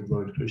energy of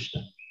Lord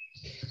Krishna.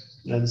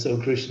 And so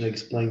Krishna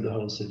explained the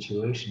whole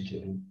situation to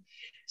him.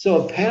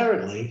 So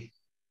apparently,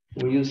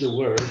 we use the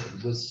word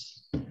with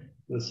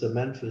some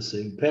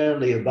emphasis,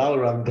 apparently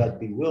Balaram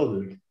got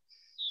bewildered.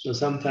 So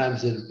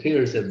sometimes it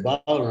appears that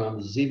Balaram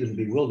is even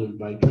bewildered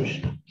by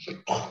Krishna.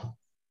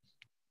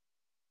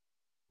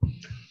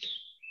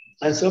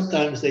 And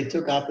sometimes they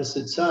took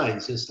opposite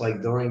sides, just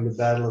like during the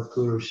Battle of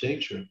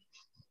Kurukshetra,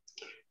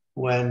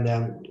 when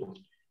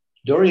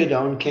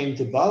Duryodhana came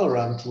to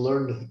Balaram to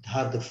learn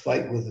how to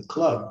fight with a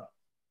club.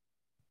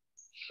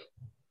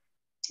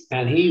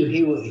 And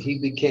he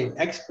became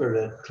expert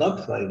at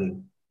club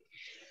fighting,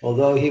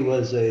 although he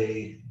was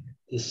the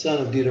son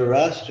of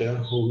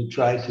Dhritarashtra, who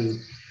tried to,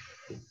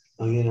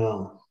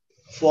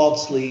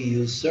 falsely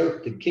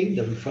usurp the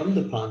kingdom from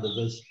the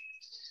Pandavas.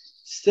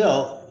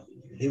 Still,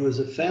 he was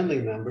a family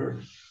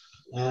member,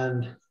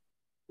 and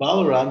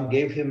Balaram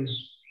gave him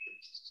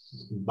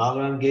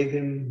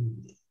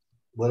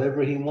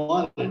whatever he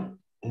wanted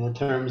in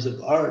terms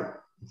of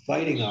art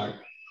fighting art,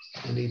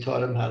 and he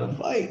taught him how to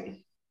fight.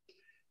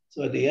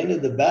 So at the end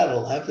of the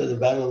battle, after the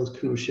battle of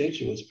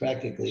Kurukshetra was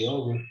practically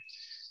over,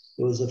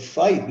 there was a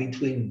fight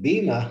between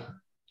Bhima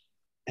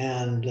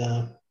and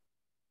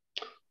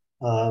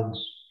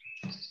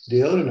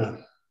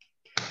Duryodhana,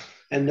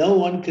 and no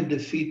one could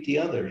defeat the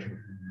other.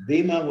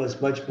 Bhima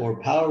was much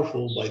more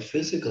powerful by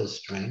physical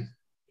strength,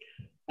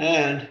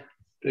 and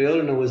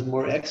Duryodhana was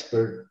more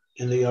expert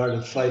in the art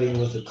of fighting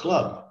with a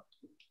club.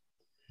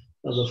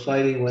 So the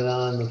fighting went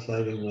on,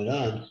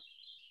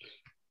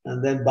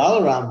 and then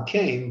Balaram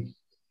came,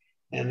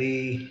 and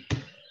he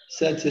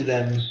said to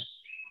them,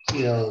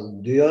 you know,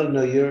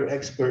 Duryodhana, you're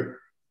expert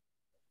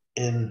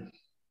in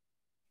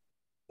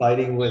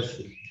fighting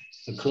with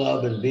a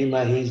club, and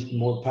Bhima, he's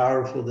more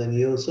powerful than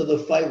you. So the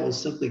fight will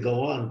simply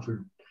go on,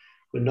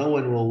 but no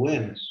one will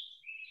win.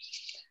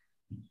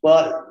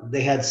 But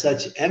they had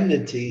such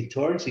enmity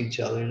towards each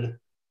other,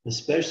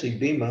 especially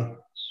Bhima,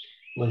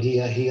 when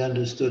he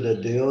understood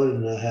that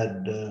Duryodhana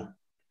had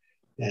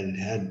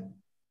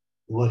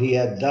what he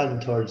had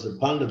done towards the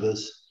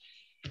Pandavas.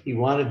 He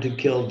wanted to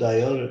kill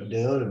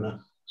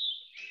Duryodhana.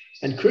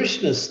 And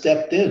Krishna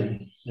stepped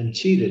in and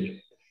cheated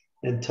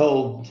and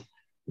told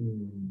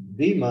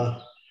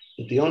Bhima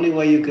that the only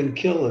way you can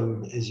kill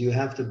him is you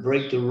have to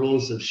break the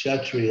rules of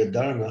Kshatriya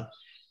Dharma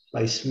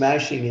by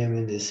smashing him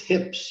in his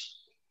hips,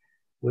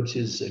 which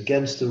is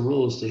against the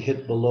rules to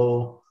hit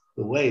below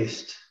the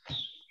waist.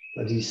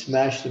 But he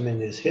smashed him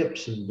in his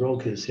hips and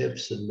broke his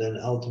hips, and then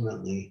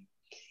ultimately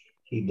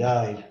he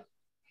died.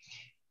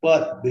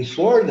 But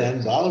before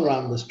then,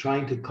 Balaram was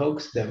trying to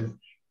coax them,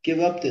 give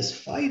up this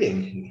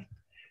fighting.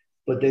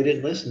 But they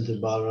didn't listen to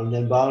Balaram.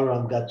 Then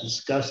Balaram got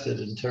disgusted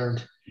and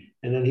turned,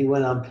 and then he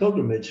went on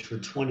pilgrimage for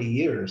 20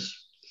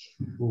 years,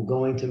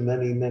 going to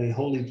many, many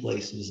holy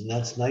places. And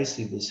that's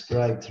nicely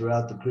described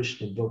throughout the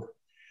Krishna book,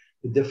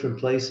 the different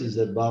places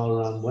that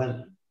Balaram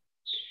went.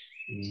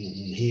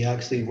 He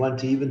actually went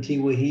to, he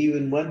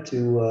even went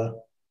to,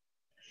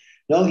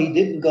 no, he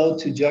didn't go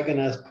to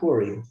Jagannath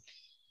Puri.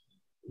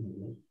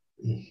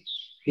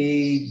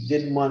 He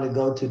didn't want to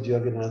go to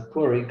Jagannath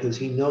Puri because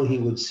he knew he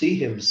would see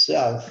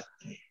himself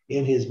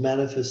in his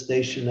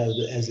manifestation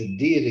as a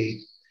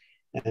deity,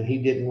 and he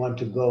didn't want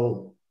to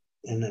go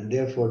and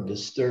therefore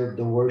disturb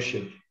the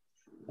worship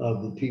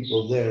of the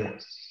people there.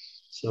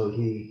 So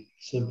he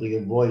simply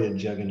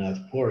avoided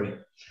Jagannath Puri.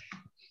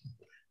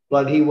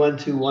 But he went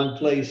to one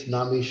place,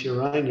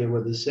 Naimisharanya,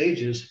 where the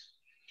sages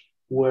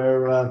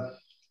were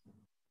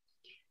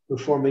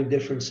performing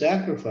different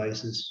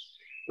sacrifices.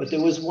 But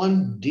there was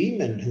one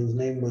demon whose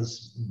name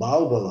was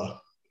Balbala,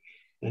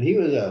 and he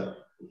was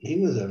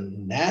a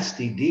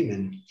nasty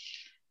demon.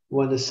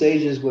 When the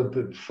sages would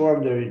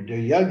perform their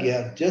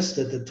yajna, just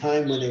at the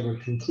time when they were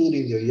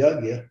concluding their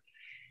yajna,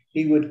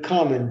 he would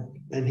come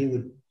and he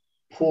would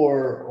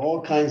pour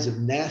all kinds of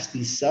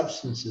nasty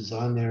substances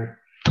on their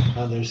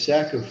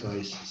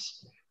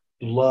sacrifices,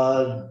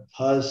 blood,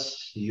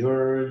 pus,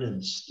 urine,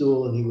 and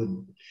stool, and he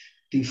would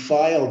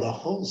defile the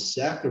whole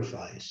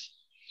sacrifice.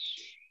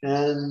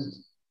 And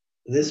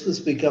this was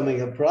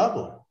becoming a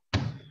problem.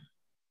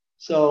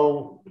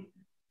 So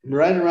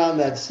right around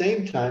that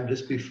same time,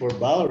 just before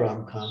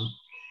Balaram came,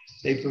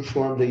 they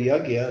performed a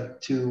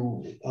yajna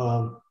to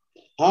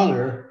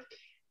honor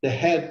the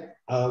head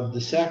of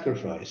the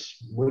sacrifice,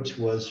 which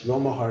was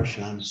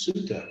Romaharshan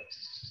Sutta.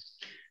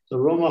 So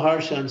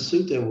Romaharshan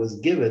Sutta was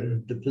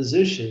given the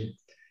position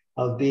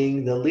of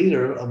being the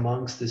leader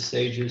amongst the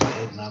sages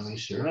at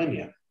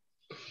Naimisharanya.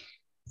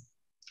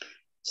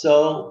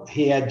 So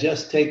he had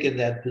just taken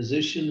that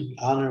position,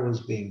 honor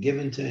was being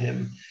given to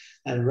him,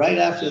 and right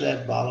after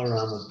that,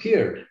 Balaram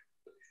appeared.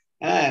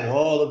 And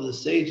all of the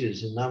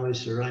sages in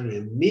Naimisharanya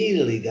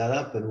immediately got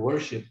up and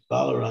worshiped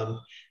Balaram,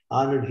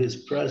 honored his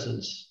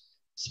presence,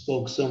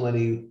 spoke so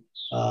many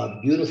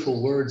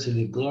beautiful words in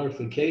his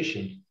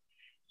glorification.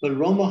 But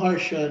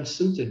Romaharshan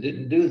Sutta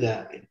didn't do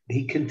that.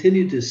 He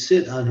continued to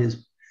sit on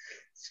his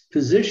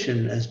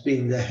position as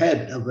being the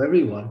head of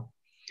everyone.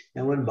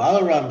 And when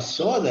Balaram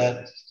saw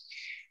that,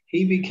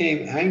 he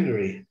became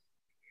angry.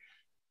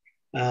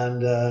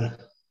 And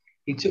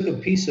he took a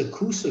piece of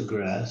kusa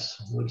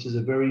grass, which is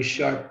a very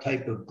sharp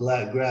type of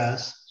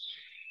grass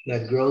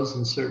that grows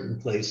in certain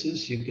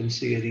places. You can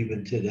see it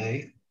even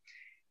today.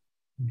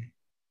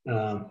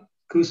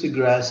 Kusa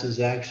grass is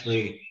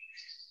actually,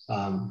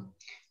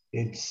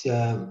 it's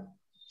the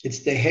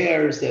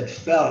hairs that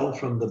fell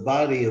from the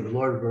body of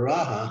Lord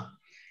Varaha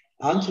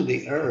onto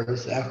the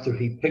earth after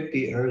he picked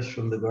the earth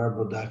from the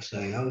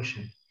Garbhodakshaya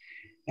ocean.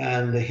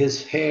 And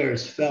his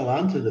hairs fell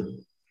onto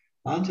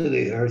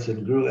the earth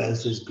and grew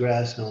as this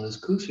grass known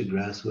as kusa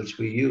grass, which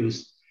we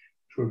use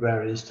for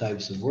various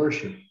types of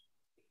worship.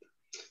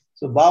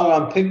 So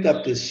Balaram picked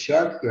up this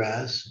sharp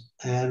grass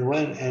and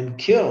went and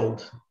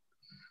killed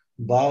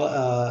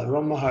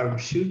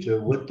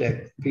Romaharshan with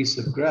that piece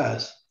of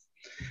grass.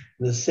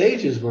 The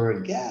sages were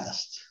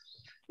aghast.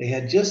 They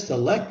had just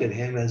elected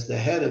him as the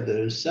head of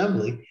their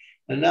assembly,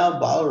 and now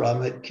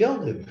Balaram had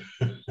killed him.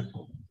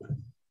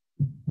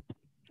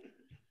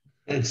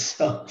 And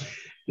so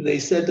They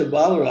said to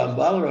Balaram,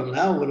 Balaram,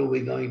 now what are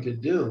we going to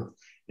do?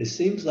 It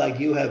seems like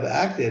you have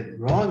acted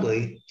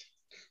wrongly,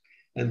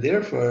 and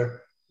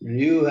therefore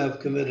you have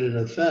committed an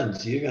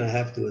offense. You're going to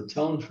have to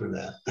atone for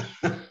that.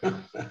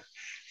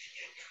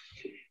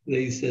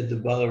 They said to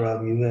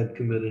Balaram, you had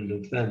committed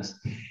an offense.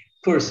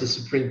 Of course, the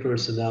Supreme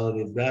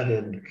Personality of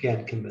Godhead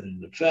can't commit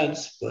an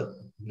offense, but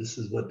this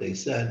is what they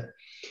said.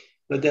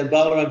 But then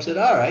Balaram said,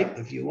 all right,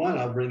 if you want,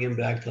 I'll bring him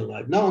back to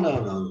life. No,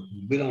 no, no.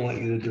 We don't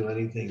want you to do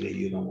anything that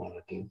you don't want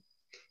to do.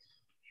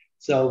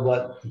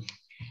 So,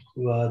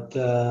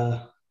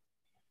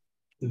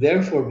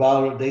 therefore,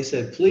 Balaram, they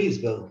said, please,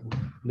 but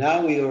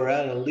now we are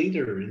at a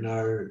leader in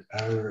our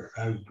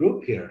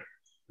group here.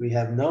 We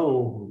have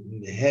no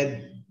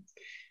head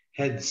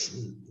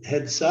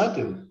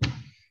sadhu.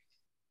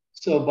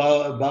 So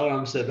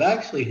Balaram said,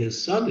 actually,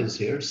 his son is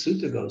here,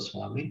 Sutta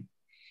Goswami,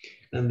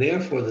 and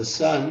therefore the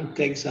son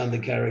takes on the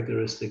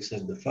characteristics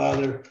of the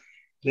father.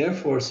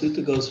 Therefore,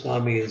 Sutta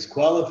Goswami is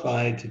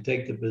qualified to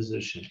take the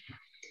position.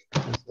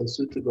 And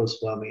so Sutta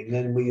Goswami, and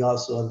then we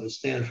also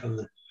understand from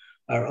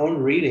our own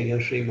reading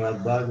of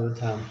Srimad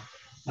Bhagavatam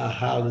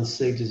how the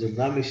sages of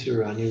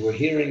Namisharani were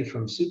hearing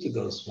from Sutta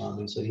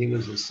Goswami. So he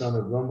was the son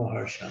of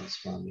Ramaharshan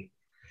Swami.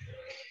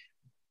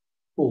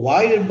 Well,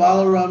 why did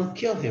Balaram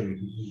kill him?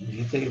 Do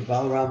you think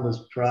Balaram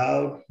was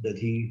proud that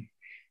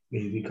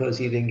because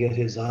he didn't get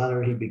his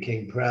honor, he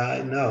became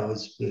proud? No,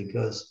 it's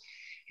because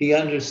he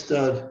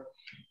understood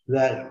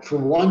that for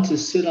one to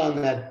sit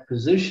on that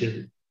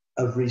position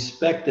of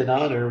respect and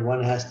honor,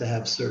 one has to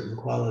have certain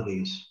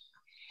qualities.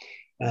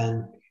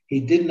 And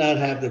he did not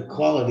have the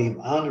quality of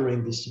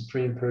honoring the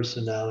Supreme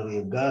Personality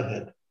of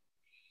Godhead.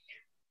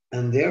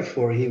 And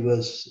therefore, he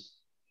was,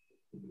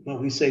 what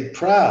we say,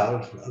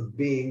 proud of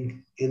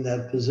being in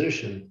that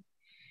position.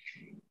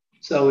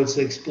 So it's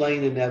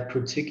explained in that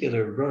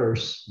particular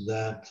verse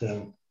that,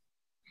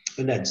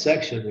 in that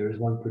section, there is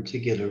one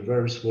particular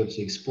verse which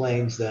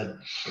explains that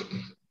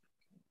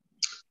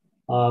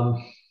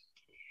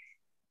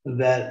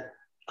that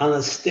on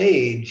a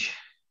stage,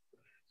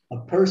 a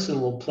person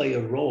will play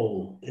a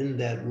role. In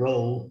that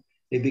role,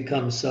 they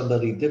become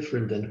somebody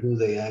different than who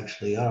they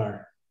actually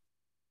are.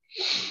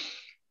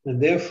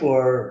 And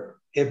therefore,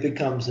 it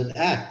becomes an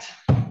act.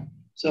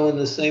 So in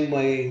the same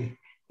way,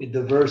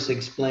 the verse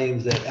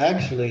explains that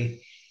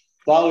actually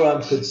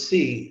Balaram could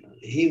see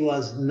he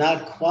was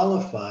not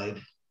qualified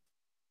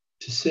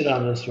to sit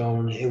on the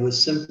throne. It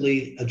was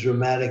simply a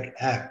dramatic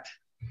act.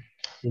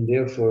 And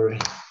therefore,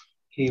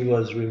 he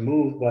was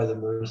removed by the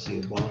mercy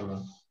of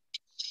Balaram.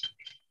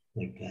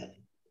 Like that.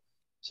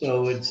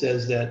 So it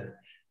says that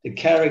the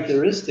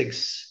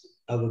characteristics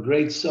of a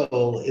great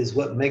soul is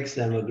what makes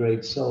them a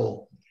great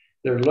soul.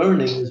 Their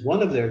learning is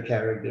one of their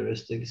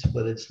characteristics,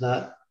 but it's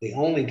not the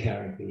only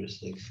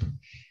characteristics.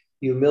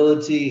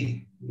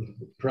 Humility,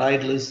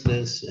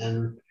 pridelessness,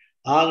 and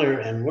honor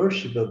and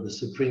worship of the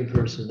Supreme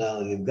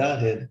Personality of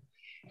Godhead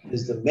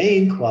is the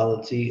main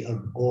quality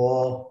of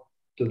all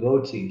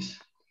devotees.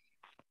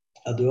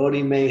 A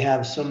devotee may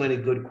have so many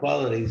good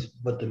qualities,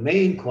 but the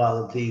main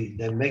quality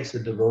that makes a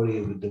devotee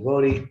a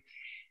devotee,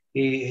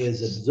 he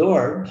is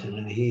absorbed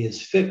and he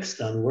is fixed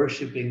on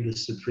worshiping the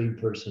Supreme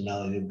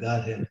Personality of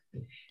Godhead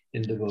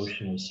in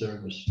devotional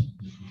service.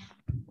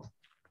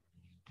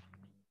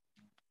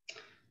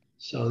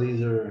 So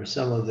these are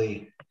some of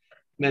the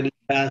many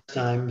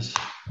pastimes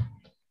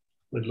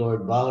with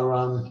Lord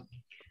Balaram,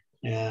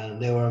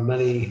 and there were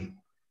many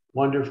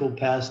wonderful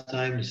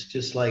pastimes,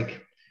 just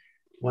like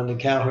when the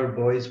cowherd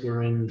boys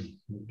were in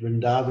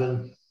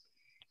Vrindavan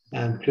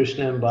and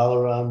Krishna and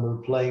Balaram were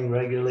playing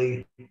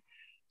regularly.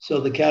 So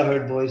the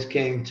cowherd boys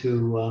came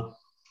to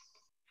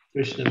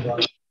Krishna and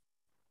Balaram.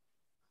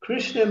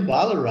 Krishna and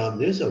Balaram,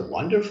 there's a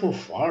wonderful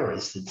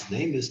forest. Its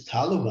name is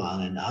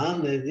Talavan.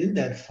 And in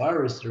that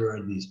forest, there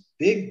are these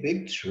big,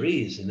 big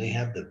trees, and they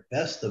have the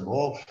best of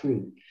all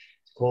fruit.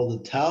 It's called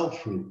the tal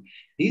fruit.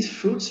 These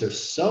fruits are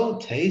so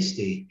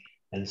tasty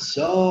and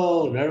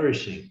so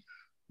nourishing.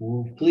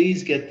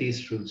 Please get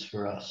these fruits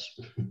for us.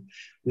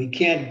 We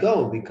can't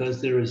go because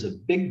there is a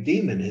big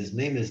demon. His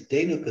name is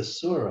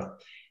Dhenukasura.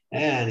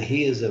 And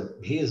he is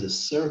a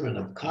servant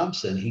of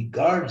Kamsa, and he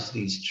guards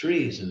these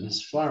trees in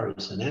this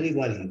forest. And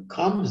anybody who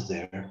comes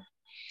there,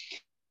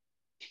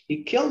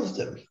 he kills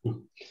them.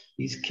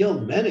 He's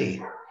killed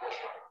many.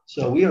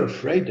 So we are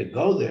afraid to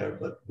go there,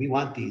 but we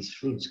want these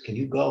fruits. Can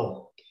you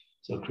go?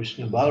 So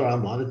Krishna and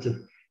Balaram wanted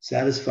to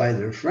satisfy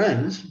their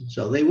friends.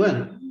 So they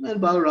went, and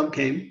Balaram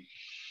came,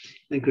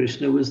 and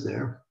Krishna was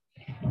there.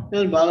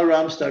 And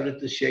Balaram started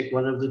to shake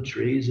one of the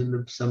trees,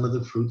 and some of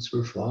the fruits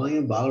were falling,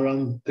 and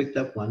Balaram picked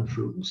up one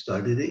fruit and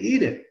started to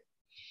eat it.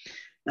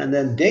 And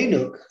then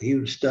Dhenuk,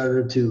 he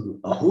started to,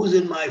 who's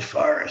in my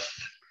forest?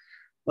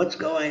 What's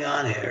going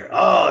on here?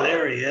 Oh,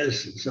 there he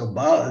is.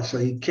 So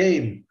he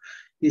came.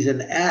 He's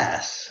an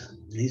ass.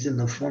 He's in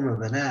the form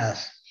of an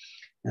ass.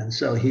 And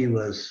so he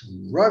was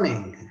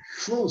running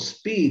full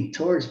speed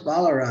towards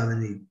Balaram,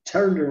 and he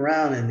turned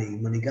around,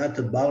 and when he got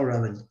to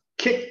Balaram, and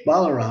kicked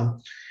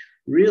Balaram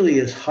really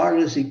as hard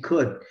as he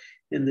could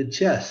in the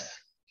chest.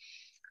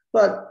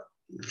 But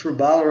for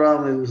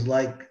Balaram, it was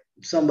like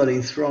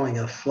somebody throwing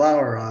a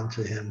flower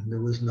onto him.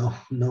 There was no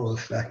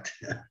effect.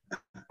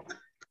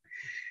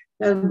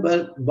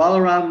 But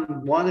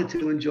Balaram wanted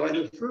to enjoy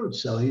the fruit,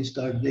 so he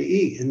started to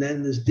eat. And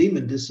then this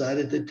demon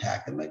decided to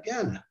attack him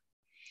again.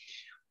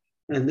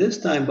 And this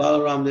time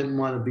Balaram didn't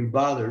want to be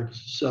bothered.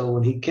 So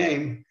when he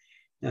came,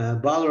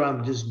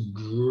 Balaram just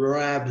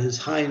grabbed his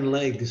hind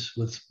legs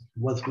with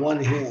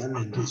one hand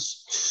and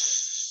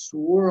just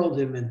swirled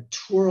him and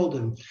twirled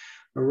him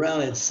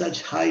around at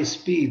such high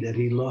speed that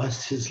he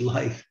lost his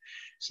life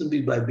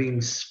simply by being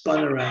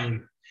spun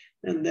around.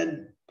 And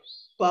then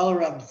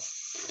Balaram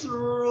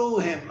threw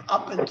him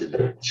up into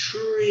the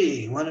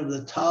tree, one of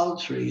the tall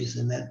trees,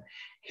 and that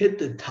hit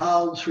the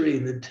tall tree,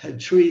 and the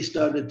tree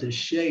started to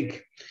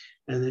shake,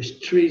 and the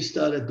tree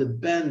started to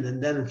bend,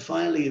 and then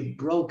finally it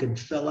broke and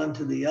fell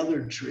onto the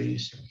other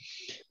trees.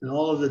 And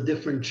all of the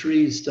different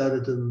trees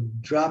started to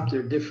drop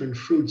their different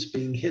fruits,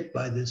 being hit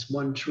by this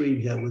one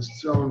tree that was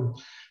thrown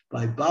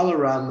by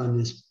Balaram and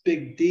this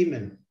big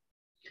demon.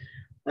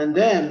 And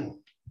then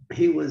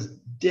he was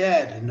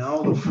dead, and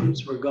all the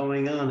fruits were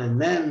going on.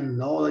 And then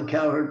all the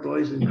cowherd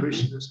boys and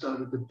Krishna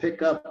started to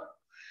pick up.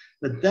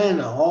 But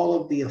then all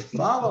of the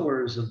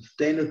followers of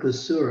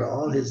Dhenukasura,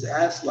 all his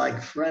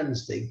ass-like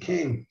friends, they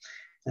came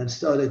and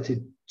started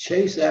to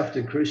chase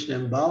after Krishna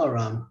and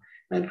Balaram.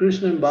 And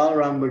Krishna and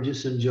Balaram were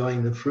just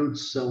enjoying the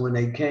fruits. So when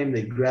they came,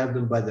 they grabbed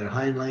them by their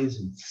hind legs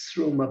and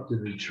threw them up to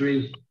the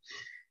tree.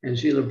 And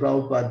Srila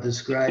Prabhupada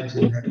describes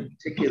in that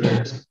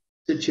particular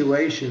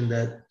situation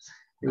that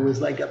it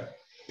was like a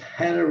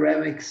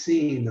panoramic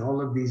scene, all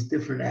of these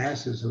different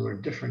asses who were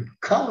different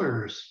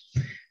colors.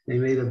 They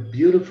made a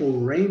beautiful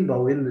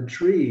rainbow in the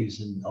trees,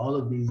 and all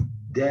of these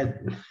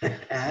dead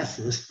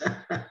asses.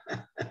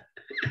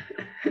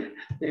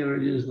 They were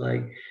just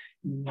like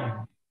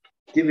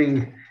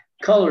giving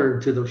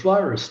color to the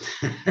forest.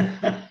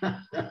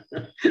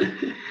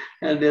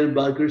 And then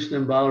Krishna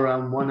and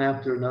Balaram, one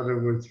after another,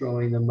 were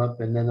throwing them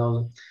up, and then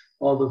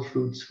all the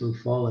fruits were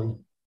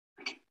falling.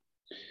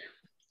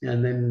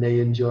 And then they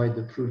enjoyed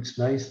the fruits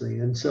nicely.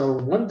 And so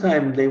one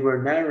time they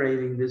were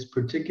narrating this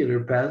particular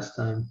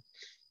pastime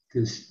to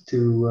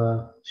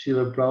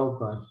Srila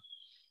Prabhupada.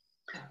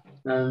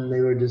 And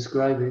they were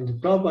describing,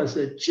 Prabhupada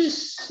said,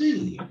 just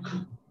see,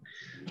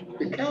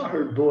 the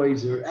cowherd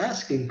boys are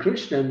asking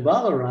Krishna and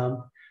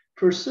Balaram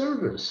for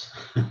service.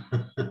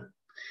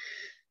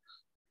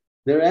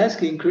 They're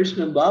asking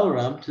Krishna and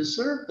Balaram to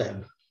serve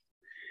them.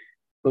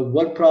 But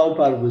what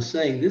Prabhupada was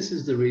saying, this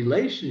is the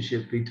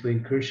relationship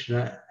between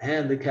Krishna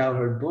and the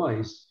cowherd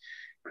boys.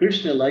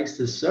 Krishna likes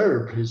to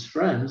serve his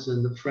friends,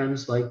 and the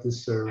friends like to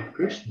serve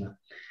Krishna.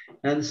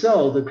 And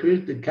so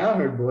the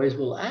cowherd boys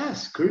will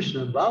ask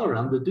Krishna and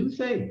Balaram to do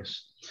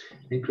things,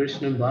 and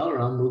Krishna and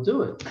Balaram will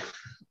do it.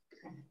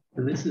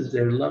 And this is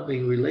their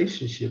loving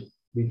relationship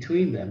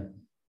between them.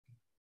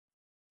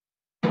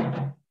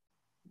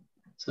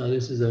 So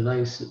this is a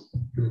nice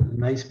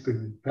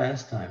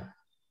pastime.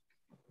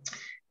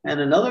 And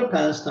another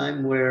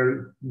pastime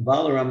where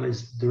Balaram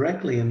is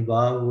directly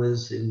involved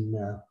was in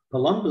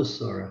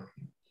Palambasura.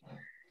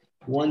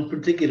 One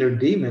particular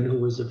demon who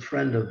was a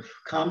friend of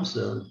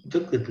Kamsa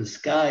took the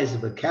disguise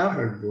of a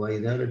cowherd boy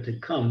in order to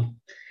come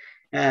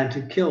and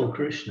to kill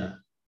Krishna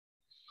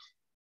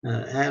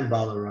and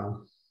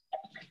Balaram.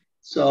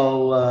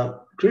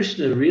 So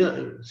Krishna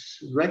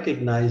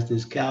recognized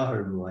this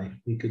cowherd boy.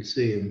 He could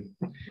see him.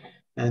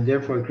 And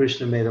therefore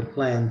Krishna made a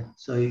plan.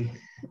 So he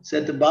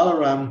said to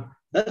Balaram,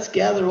 let's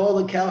gather all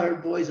the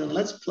cowherd boys and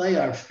let's play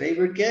our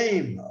favorite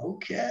game.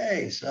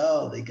 Okay,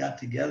 so they got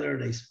together,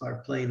 they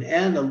start playing,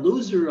 and the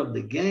loser of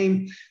the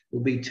game will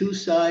be two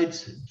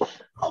sides.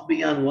 I'll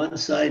be on one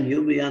side and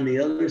you'll be on the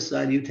other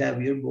side. You'd have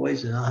your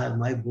boys and I'll have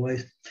my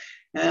boys.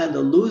 And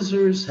the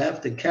losers have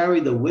to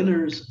carry the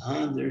winners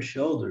on their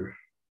shoulder.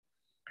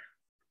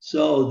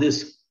 So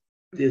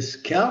this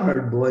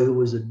cowherd boy who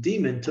was a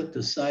demon took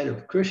the side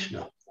of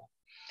Krishna.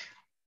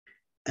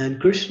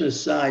 And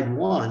Krishna's side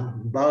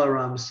won,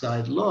 Balaram's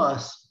side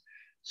lost.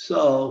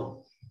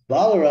 So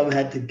Balaram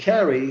had to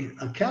carry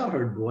a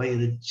cowherd boy,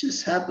 and it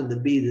just happened to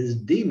be this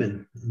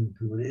demon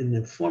in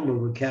the form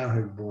of a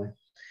cowherd boy.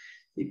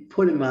 He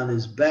put him on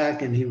his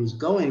back, and he was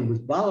going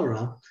with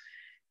Balaram.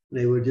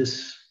 They were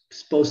just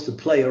supposed to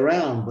play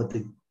around, but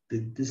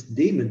this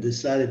demon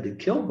decided to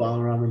kill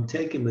Balaram and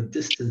take him a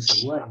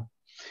distance away.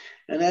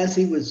 And as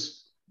he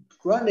was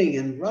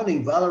running,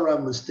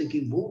 Balaram was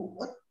thinking, well,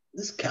 what?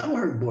 This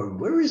cowherd boy,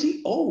 where is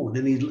he? Oh,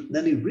 then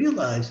he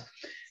realized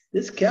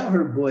this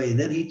cowherd boy, and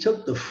then he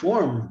took the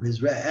form,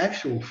 his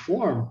actual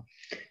form,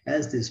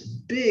 as this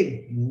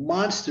big,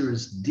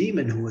 monstrous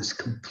demon who was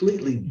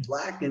completely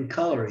black in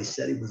color. He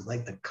said he was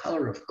like the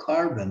color of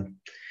carbon.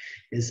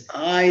 His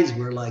eyes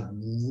were like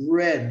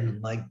red,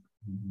 like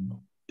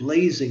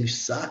blazing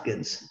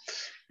sockets,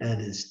 and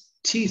his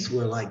teeth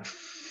were like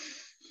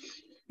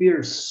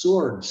fierce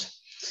swords.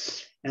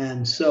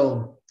 And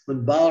so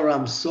when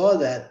Balaram saw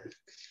that,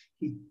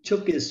 he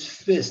took his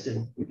fist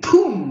and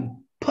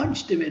boom,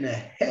 punched him in the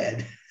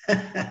head,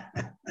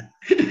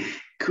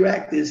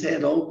 cracked his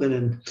head open,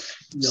 and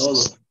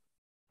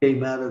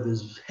came out of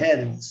his head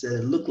and said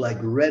it looked like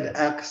red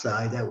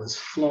oxide that was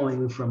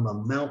flowing from a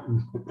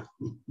mountain.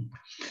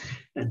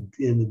 and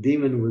the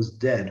demon was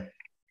dead.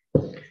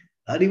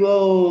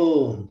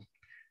 Haribo!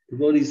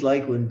 Devotees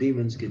like when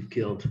demons get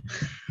killed.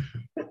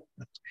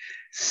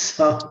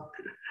 So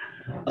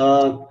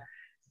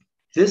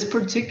these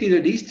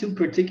two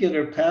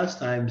particular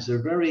pastimes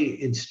are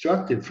very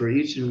instructive for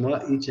each and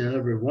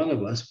every one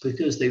of us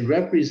because they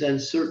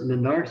represent certain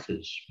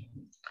anarthas.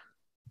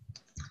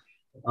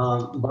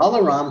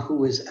 Balaram,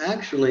 who is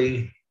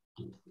actually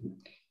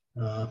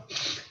a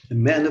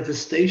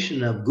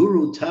manifestation of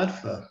Guru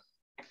Tattva,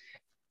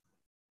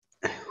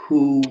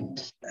 who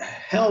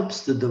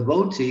helps the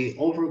devotee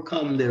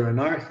overcome their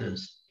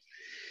anarthas.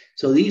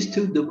 So these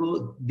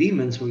two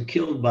demons were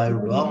killed by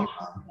Balaram,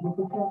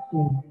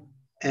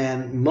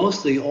 and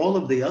mostly all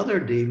of the other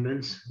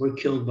demons were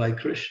killed by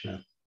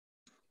Krishna.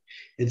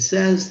 It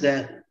says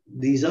that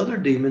these other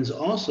demons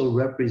also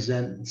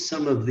represent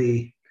some of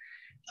the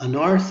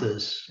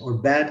anarthas or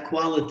bad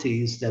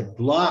qualities that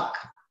block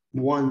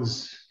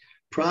one's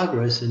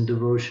progress in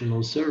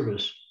devotional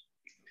service.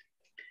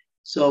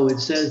 So it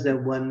says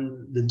that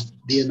when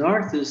the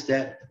anarthas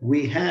that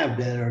we have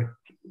that are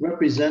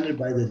represented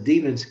by the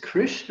demons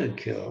Krishna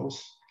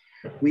kills,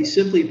 we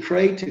simply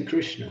pray to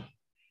Krishna.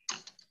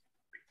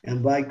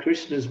 And by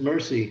Krishna's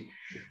mercy,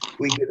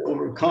 we can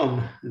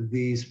overcome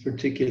these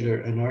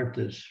particular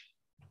anarthas.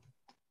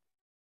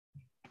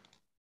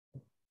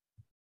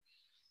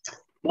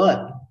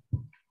 But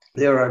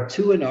there are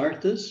two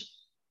anarthas.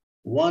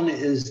 One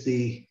is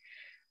the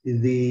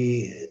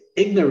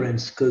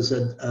ignorance, because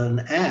an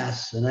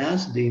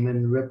ass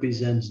demon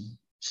represents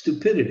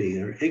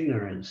stupidity or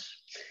ignorance,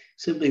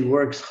 simply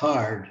works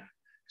hard,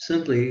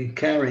 simply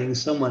carrying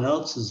someone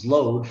else's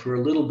load for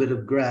a little bit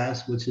of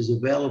grass, which is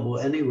available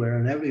anywhere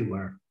and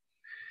everywhere.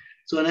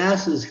 So an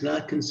ass is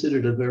not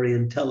considered a very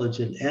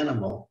intelligent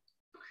animal.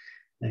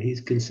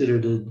 He's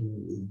considered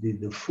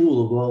the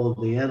fool of all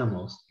of the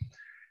animals.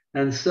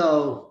 And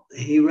so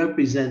he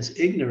represents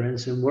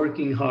ignorance and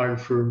working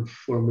hard for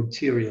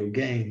material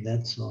gain,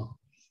 that's all.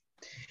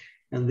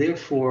 And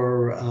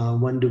therefore,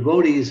 when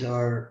devotees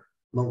are,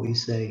 what we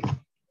say,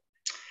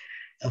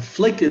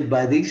 afflicted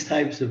by these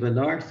types of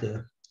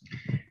anartha,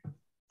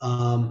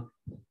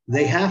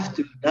 they have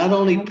to not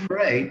only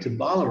pray to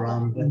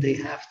Balaram, but they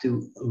have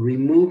to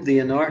remove the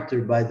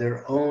anartha by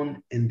their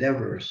own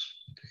endeavors.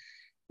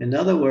 In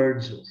other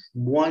words,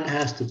 one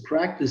has to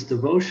practice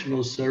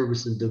devotional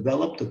service and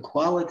develop the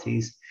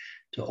qualities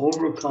to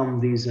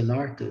overcome these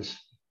anarthas,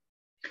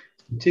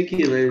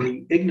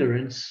 particularly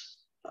ignorance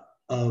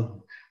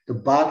of the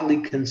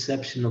bodily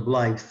conception of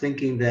life,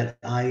 thinking that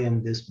I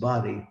am this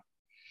body,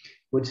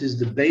 which is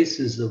the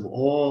basis of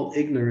all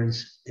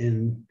ignorance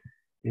in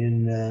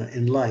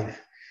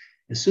life.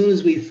 As soon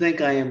as we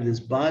think I am this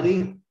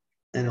body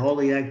and all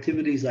the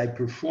activities I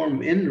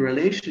perform in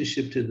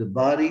relationship to the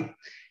body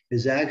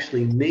is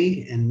actually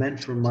me and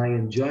meant for my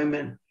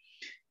enjoyment,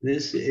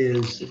 this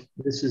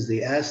is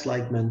the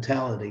ass-like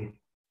mentality.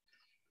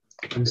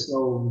 And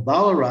so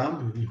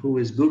Balaram, who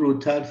is Guru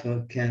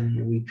Tattva,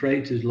 we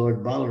pray to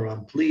Lord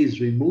Balaram,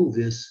 please remove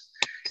this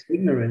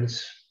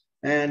ignorance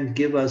and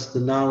give us the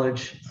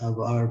knowledge of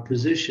our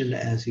position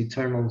as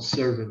eternal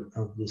servant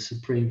of the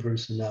Supreme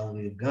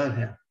Personality of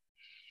Godhead.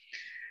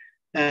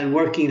 And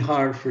working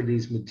hard for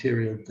these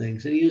material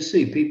things. And you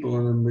see people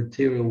in the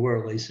material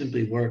world, they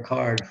simply work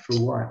hard for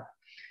what?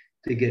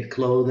 To get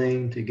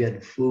clothing, to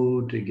get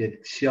food, to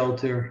get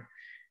shelter,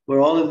 where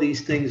all of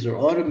these things are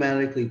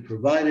automatically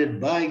provided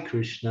by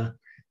Krishna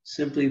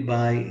simply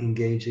by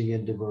engaging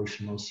in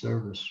devotional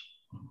service.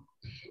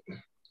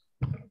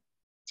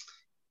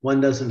 One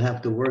doesn't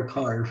have to work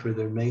hard for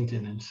their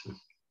maintenance.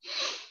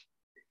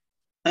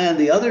 And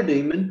the other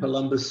demon,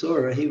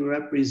 Palambasura, he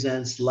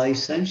represents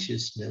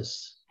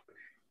licentiousness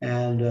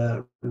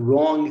and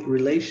wrong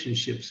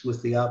relationships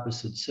with the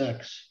opposite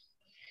sex.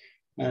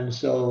 And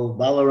so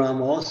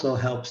Balaram also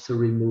helps to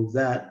remove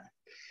that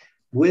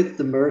with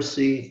the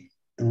mercy,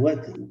 and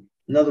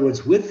in other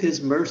words, with his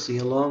mercy,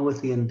 along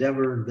with the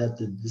endeavor that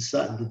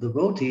the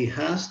devotee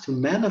has to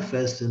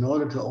manifest in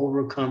order to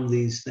overcome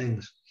these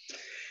things.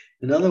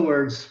 In other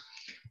words,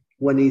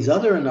 when these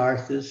other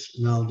anarthas,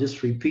 and I'll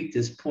just repeat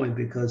this point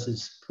because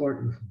it's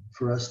important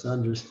for us to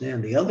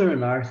understand, the other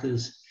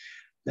anarthas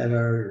that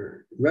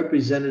are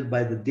represented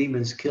by the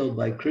demons killed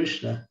by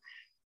Krishna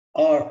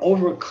are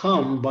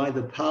overcome by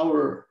the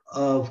power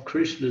of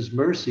Krishna's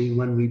mercy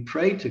when we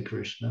pray to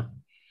Krishna.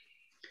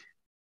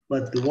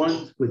 But the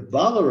ones with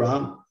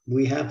Balaram,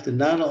 we have to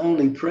not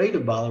only pray to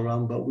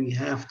Balaram, but we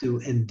have to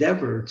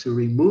endeavor to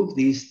remove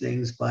these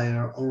things by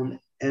our own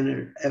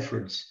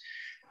efforts,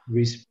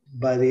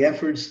 by the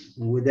efforts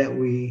that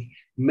we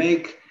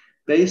make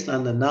based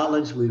on the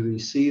knowledge we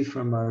receive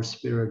from our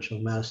spiritual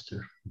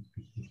master.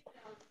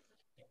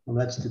 Well,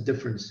 that's the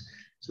difference.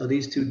 So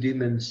these two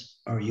demons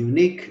are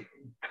unique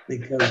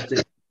because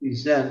they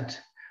represent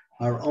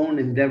our own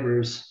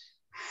endeavors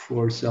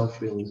for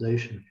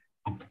self-realization.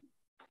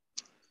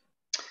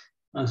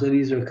 So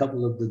these are a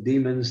couple of the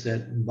demons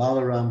that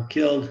Balaram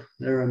killed.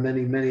 There are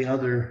many, many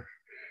other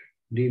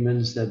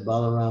demons that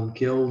Balaram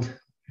killed.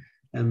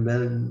 And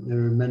then there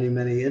are many,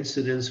 many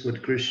incidents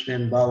with Krishna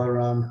and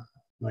Balaram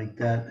like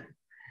that.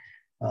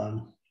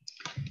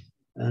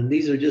 And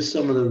these are just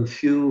some of the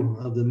few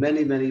of the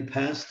many, many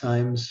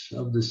pastimes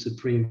of the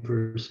Supreme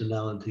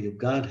Personality of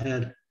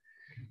Godhead.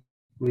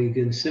 We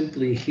can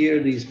simply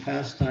hear these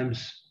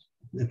pastimes,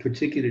 in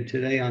particular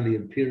today on the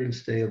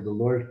appearance day of the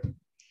Lord.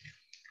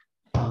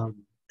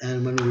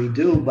 And when we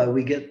do,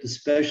 we get the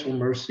special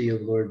mercy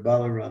of Lord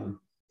Balaram.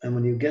 And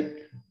when you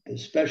get the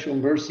special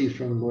mercy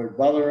from Lord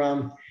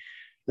Balaram,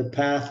 the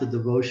path of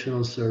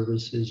devotional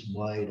service is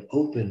wide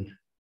open.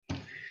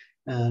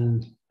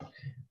 And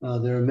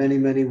there are many,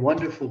 many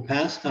wonderful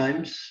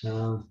pastimes,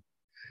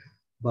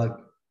 but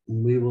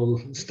we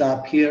will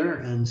stop here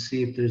and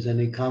see if there's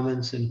any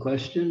comments and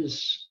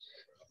questions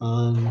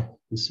on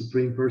the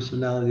Supreme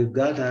Personality of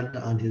Godhead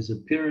on his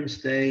appearance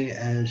day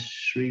as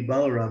Sri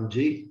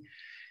Balaramji.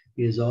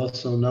 He is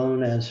also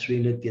known as Sri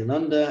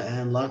Nityananda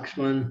and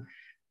Lakshman.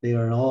 They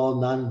are all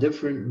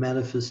non-different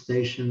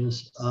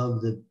manifestations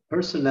of the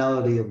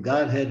personality of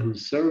Godhead who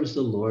serves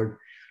the Lord,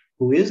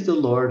 who is the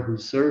Lord, who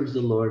serves the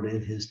Lord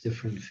in his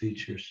different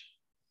features.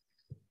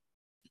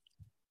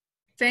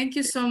 Thank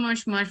you so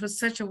much, Maj, for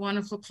such a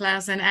wonderful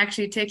class and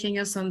actually taking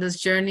us on this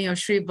journey of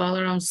Sri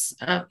Balaram's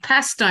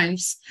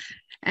pastimes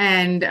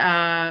and,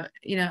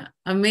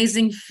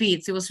 amazing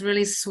feats. It was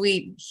really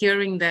sweet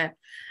hearing that.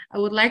 I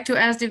would like to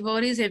ask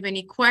devotees if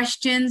any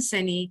questions,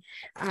 any,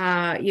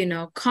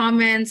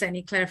 comments,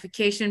 any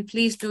clarification,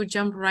 please do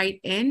jump right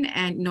in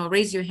and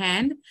raise your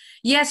hand.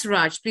 Yes,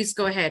 Raj, please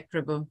go ahead,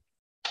 Prabhu.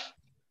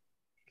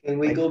 Can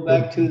we go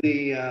back to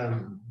the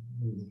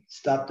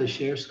stop the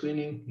share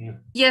screening? Yeah.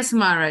 Yes,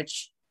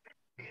 Maharaj.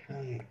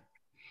 Okay,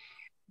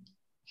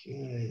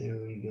 there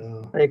we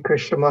go. Hare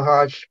Krishna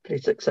Maharaj,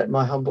 please accept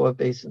my humble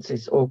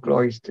obeisances. All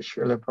glories to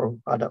Srila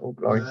Prabhupada, all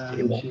glories to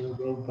you. Srila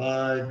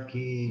Prabhupada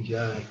ki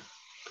jai.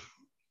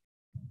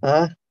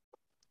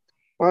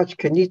 Maharaj,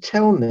 can you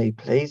tell me,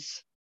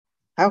 please,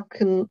 what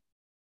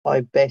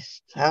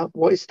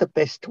is the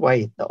best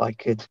way that I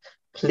could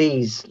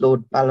please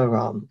Lord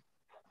Balaram?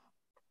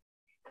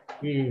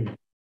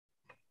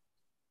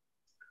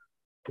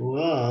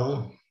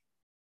 Well,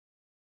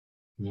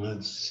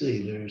 let's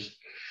see.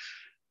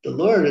 The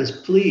Lord is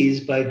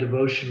pleased by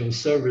devotional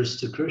service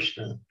to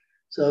Krishna.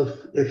 So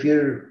if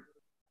you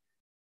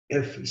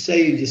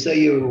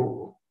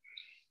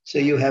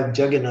have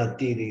Jagannath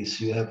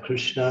deities, you have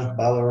Krishna,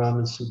 Balaram,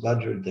 and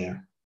Subhadra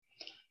there.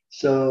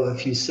 So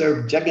if you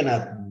serve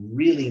Jagannath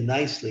really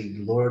nicely,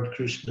 Lord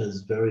Krishna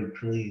is very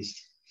pleased.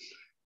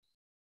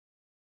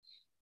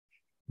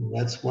 And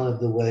that's one of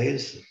the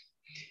ways.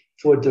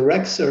 For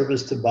direct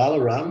service to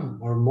Balaram,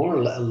 or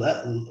more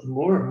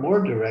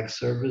direct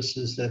service,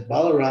 is that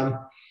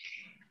Balaram,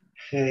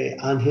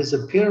 on his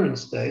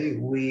appearance day,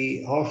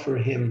 we offer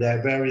him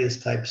their various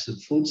types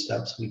of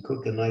foodstuffs. We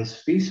cook a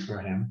nice feast for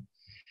him.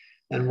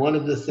 And one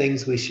of the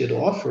things we should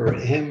offer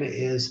him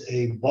is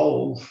a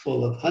bowl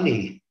full of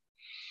honey.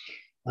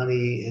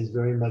 Honey is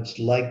very much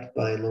liked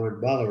by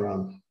Lord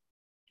Balaram.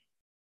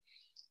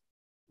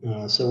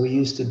 So we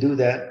used to do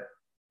that.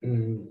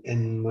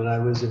 And when I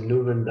was in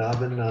New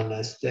Vrindavan on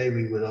this day,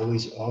 we would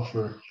always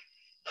offer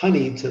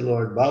honey to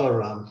Lord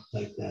Balaram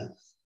like that.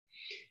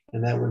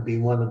 And that would be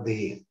one of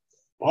the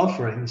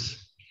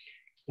offerings.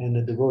 And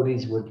the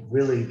devotees would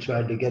really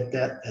try to get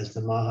that as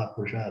the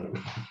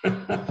Mahaprasadam.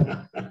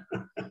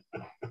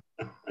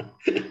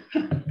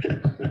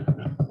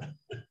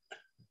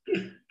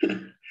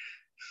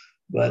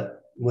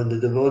 But when the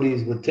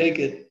devotees would take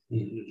it,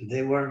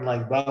 they weren't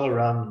like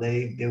Balaram.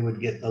 They would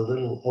get a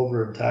little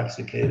over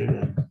intoxicated,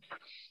 and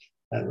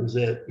that was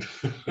it.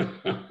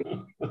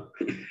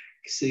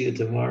 See you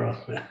tomorrow.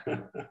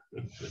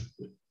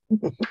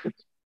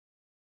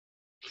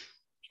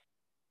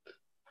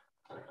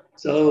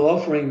 So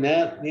offering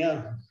that,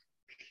 yeah.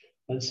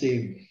 Let's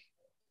see.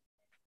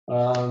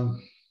 Offer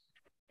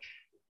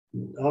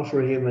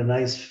him a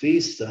nice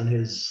feast on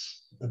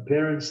his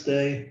appearance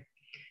day.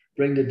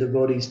 Bring the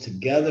devotees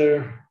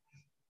together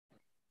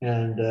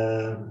and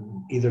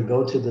either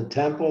go to the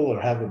temple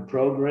or have a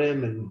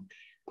program and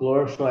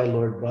glorify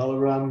Lord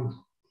Balaram,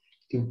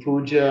 do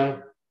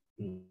puja,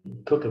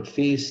 cook a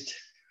feast,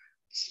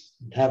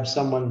 have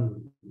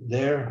someone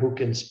there who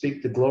can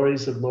speak the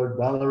glories of Lord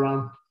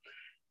Balaram.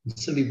 And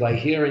simply by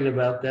hearing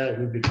about that,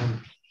 we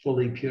become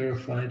fully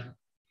purified.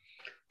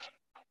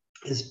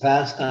 His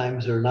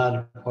pastimes are not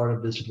a part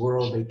of this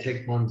world. They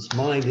take one's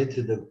mind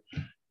into the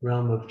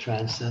realm of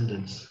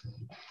transcendence.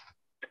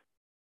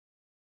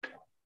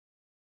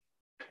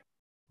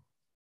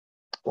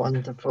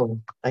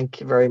 Wonderful. Thank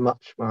you very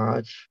much,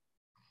 Maharaj.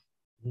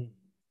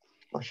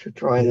 I should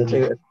try and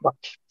do as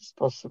much as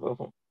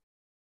possible.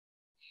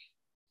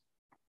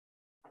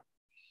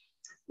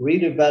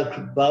 Read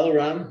about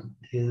Balaram.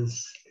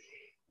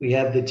 We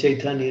have the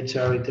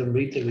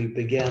Caitanya-caritamrta. We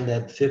began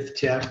that 5th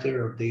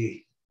chapter of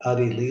the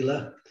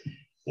Adi-lila.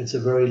 It's a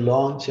very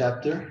long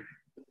chapter.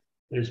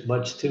 There's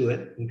much to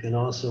it. We can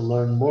also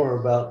learn more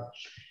about,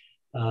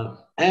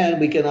 and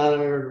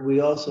we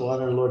also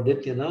honor Lord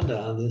Nityananda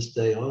on this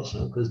day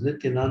also, because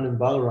Nityananda and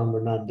Balaram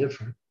are not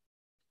different.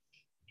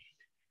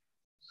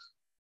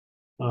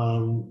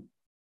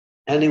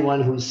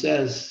 Anyone who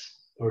says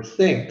or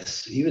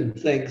even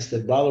thinks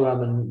that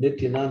Balaram and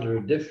Nityananda are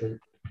different,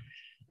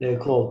 they're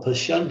called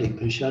Pashandi.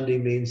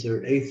 Pashandi means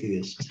they're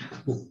atheists.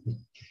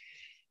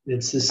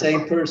 It's the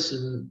same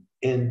person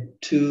in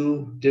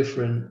two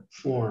different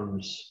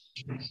forms.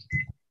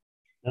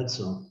 That's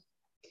all.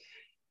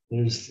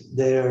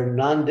 They are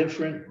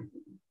non-different.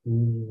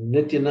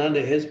 Nityananda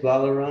is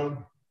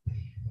Balaram.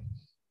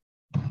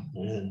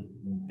 And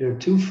there are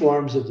two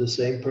forms of the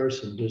same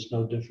person. There's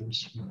no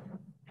difference.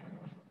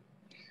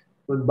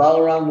 When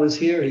Balaram was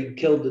here, he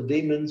killed the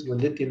demons. When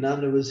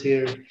Nityananda was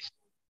here,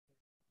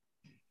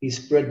 he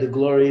spread the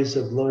glories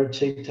of Lord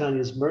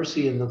Chaitanya's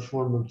mercy in the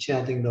form of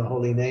chanting the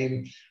holy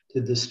name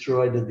to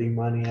destroy the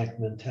demoniac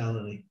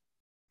mentality.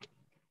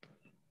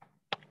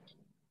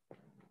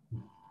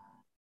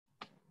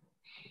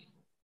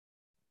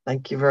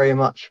 Thank you very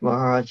much,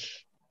 Maharaj.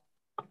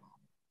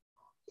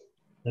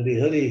 Hadi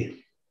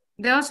Hadi.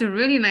 That was a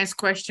really nice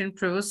question,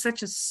 Prabhu.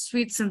 Such a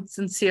sweet and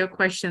sincere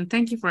question.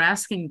 Thank you for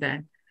asking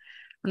that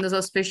on this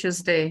auspicious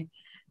day.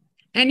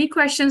 Any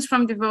questions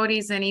from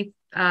devotees, any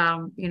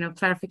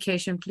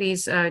clarification,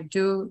 please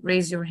do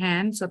raise your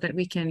hand so that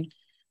we can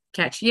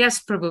catch. Yes,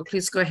 Prabhu,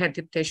 please go ahead,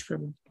 Diptesh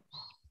Prabhu.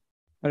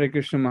 Hare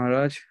Krishna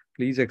Maharaj,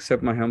 please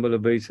accept my humble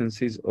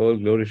obeisances. All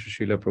glory to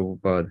Srila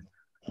Prabhupada.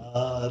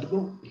 Hare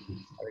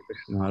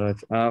Krishna Maharaj.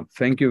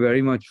 Thank you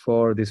very much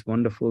for this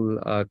wonderful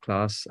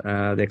class,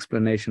 the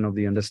explanation of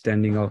the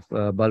understanding of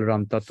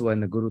Balaram Tattva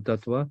and the Guru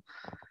Tattva.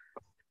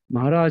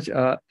 Maharaj,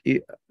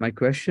 my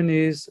question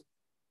is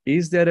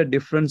there a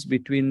difference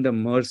between the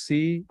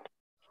mercy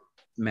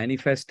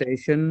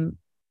manifestation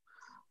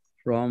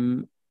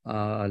from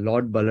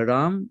Lord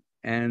Balaram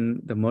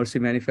and the mercy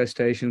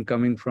manifestation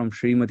coming from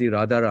Srimati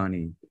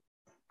Radharani?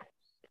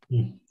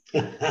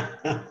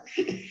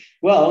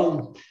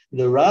 Well,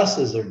 the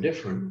rasas are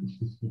different.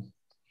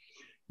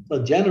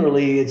 But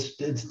generally,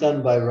 it's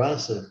done by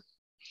rasa.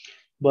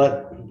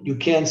 But you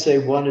can't say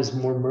one is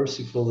more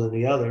merciful than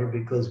the other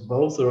because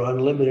both are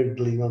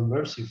unlimitedly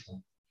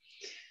unmerciful.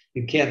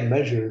 You can't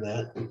measure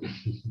that.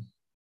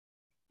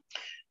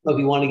 But if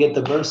you want to get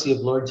the mercy of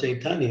Lord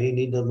Chaitanya, you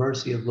need the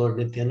mercy of Lord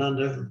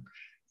Nityananda.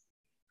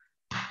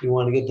 If you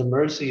want to get the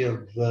mercy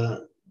of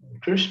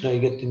Krishna,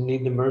 you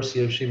need the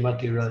mercy of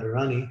Srimati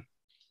Radharani.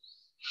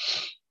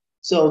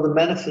 So the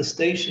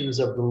manifestations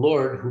of the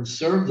Lord who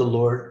serve the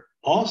Lord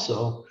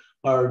also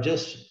are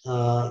just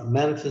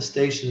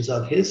manifestations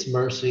of his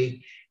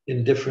mercy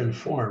in different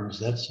forms,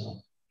 that's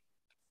all.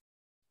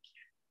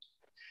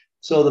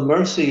 So the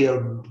mercy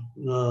of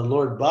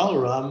Lord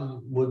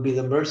Balaram would be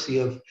the mercy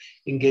of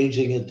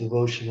engaging in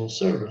devotional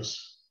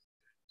service.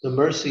 The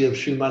mercy of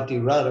Srimati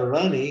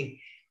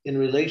Radharani in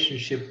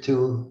relationship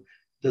to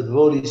the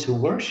devotees who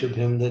worship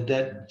him,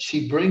 that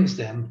she brings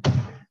them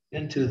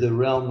into the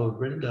realm of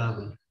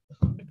Vrindavan.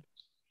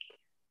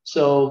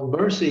 So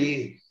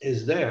mercy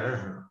is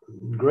there.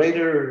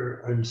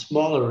 Greater and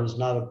smaller is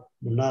not a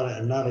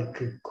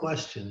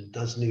question. It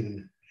doesn't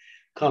even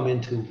come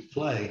into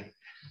play.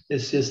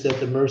 It's just that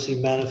the mercy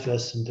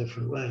manifests in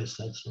different ways,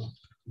 that's all.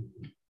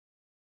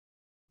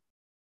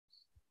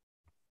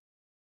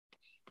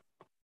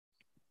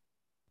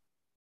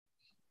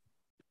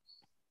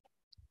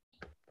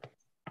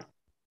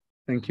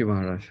 Thank you,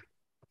 Maharaj.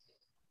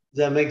 Does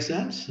that make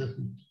sense?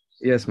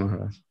 Yes,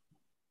 Maharaj.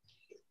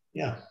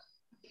 Yeah.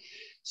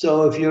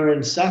 So if you're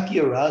in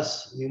Sakya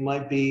Ras, you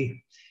might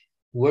be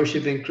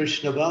worshiping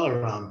Krishna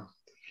Balaram.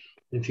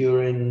 If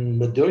you're in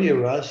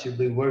Madhurya Ras, you'll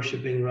be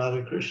worshiping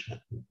Radha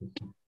Krishna.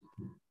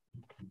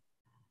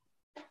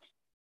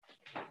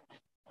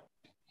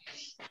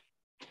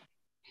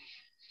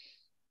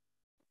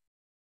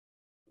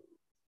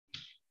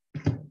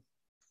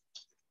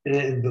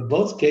 And in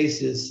both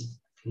cases,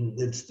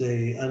 it's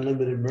the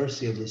unlimited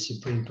mercy of the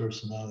Supreme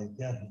Personality of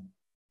Godhead.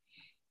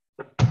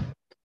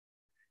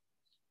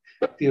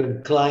 If you're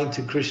inclined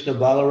to Krishna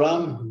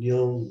Balaram,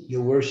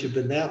 you'll worship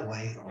in that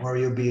way, or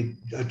you'll be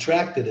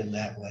attracted in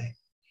that way.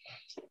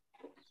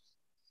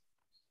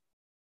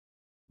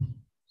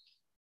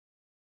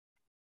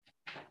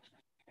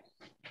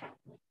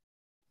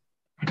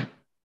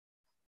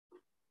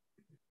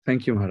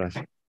 Thank you, Maharaj.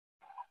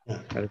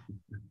 Yeah.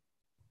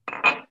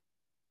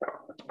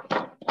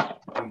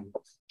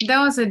 That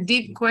was a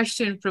deep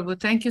question, Prabhu.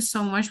 Thank you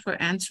so much for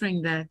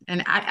answering that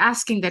and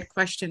asking that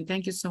question.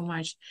 Thank you so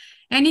much.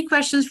 Any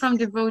questions from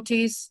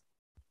devotees?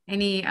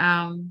 Any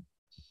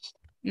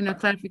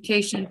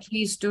clarification?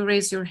 Please do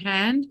raise your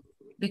hand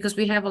because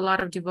we have a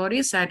lot of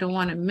devotees. So I don't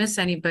want to miss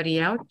anybody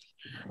out.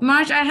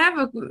 Marge, I have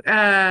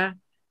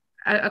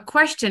a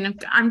question.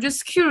 I'm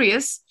just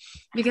curious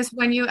because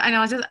and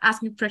I was just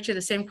asking Preksha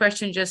the same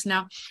question just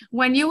now.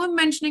 When you were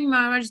mentioning,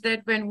 Maharaj,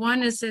 that when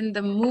one is in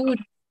the mood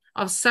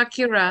of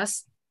Sakya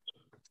Ras,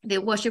 they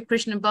worship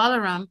Krishna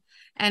Balaram.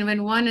 And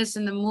when one is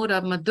in the mood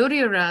of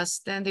Madhurya Ras,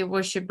 then they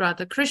worship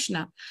Radha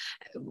Krishna.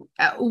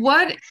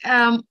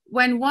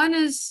 When one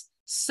is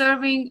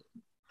serving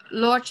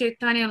Lord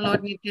Chaitanya and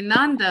Lord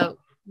Nityananda,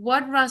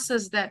 what rasa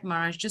is that,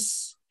 Maharaj?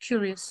 Just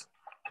curious.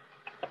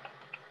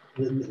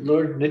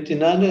 Lord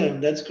Nityananda,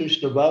 that's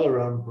Krishna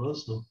Balaram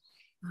also.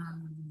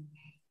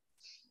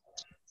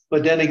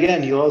 But then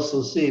again, you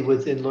also see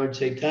within Lord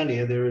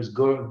Chaitanya, there is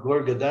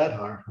Gaur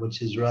Gadadhar,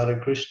 which is Radha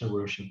Krishna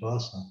worship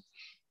also.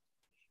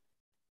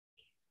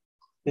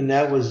 And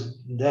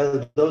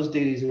those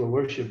deities who are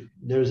worshipped,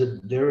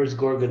 there is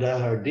Gaur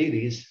Gadadhar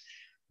deities.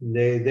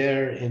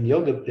 They're in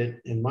Yoga Pit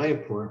in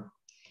Mayapur.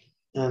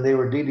 And they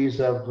were deities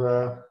of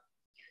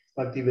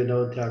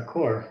Bhaktivinoda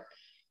Thakur.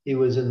 He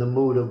was in the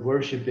mood of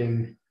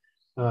worshiping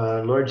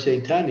Lord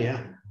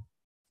Chaitanya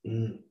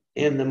in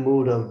the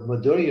mood of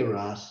Madhurya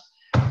Ras,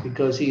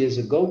 because he is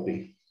a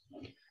gopi.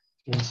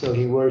 And so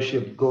he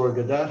worshipped Gaur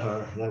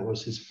Gadadhar. That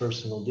was his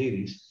personal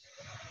deities.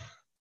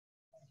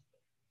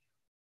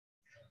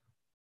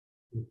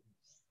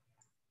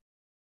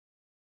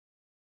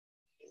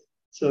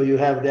 So you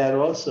have that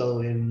also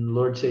in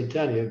Lord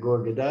Chaitanya,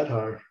 Gaur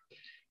Gadadhar.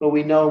 But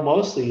we know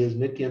mostly is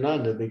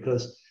Nityananda,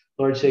 because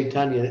Lord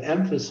Chaitanya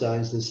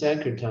emphasized the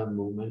Sankirtan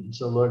movement. And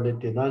so Lord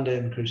Nityananda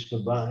and Krishna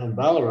and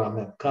Balaram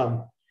have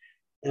come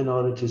in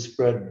order to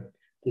spread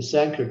the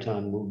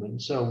Sankirtan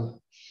movement.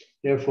 So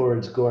therefore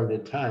it's Gaur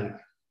Nitai,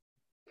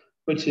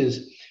 which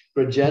is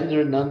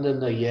Brajendra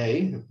Nandana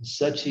Ye,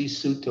 Sachi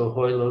Sutta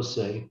Hoilo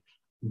Se,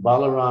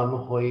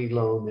 Balaram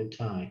Hoilo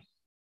Nitai.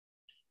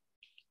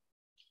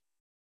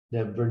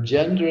 The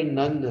Brajendra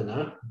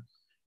Nandana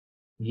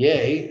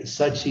Ye,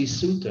 Sachi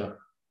Sutta.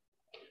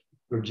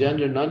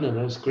 Brajendra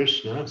Nandana is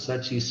Krishna,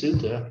 Sachi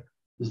Sutta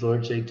is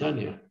Lord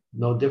Chaitanya.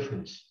 No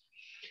difference.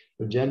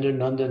 Brajendra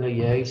Nandana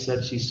Ye,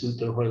 Sachi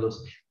Sutta Hoilo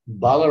Se.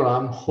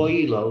 Balaram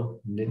Hoilo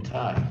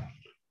Nitai.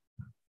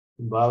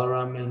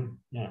 Balaram and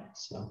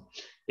so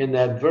in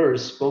that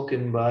verse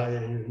spoken by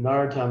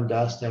Narottam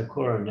Das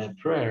Thakur in that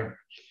prayer,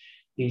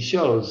 he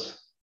shows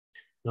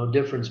no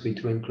difference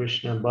between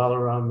Krishna and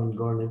Balaram and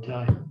Gaur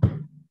Nitai.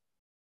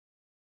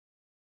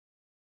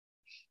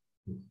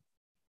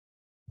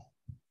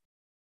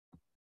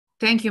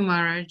 Thank you,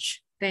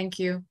 Maharaj. Thank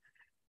you.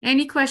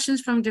 Any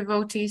questions from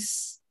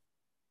devotees?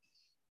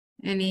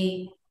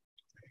 Any?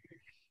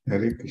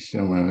 Hare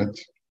Krishna, Maharaj.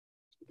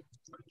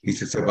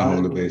 Please accept my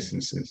humble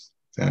obeisances.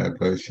 I've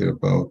heard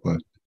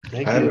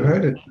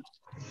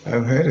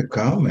a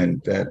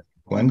comment that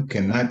one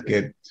cannot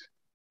get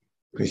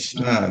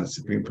Krishna, the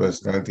Supreme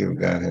Personality of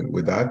Godhead,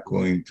 without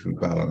going through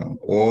Balaram,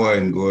 or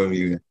in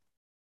Gauri,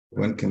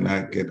 one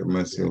cannot get the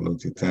mercy of Lord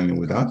Chaitanya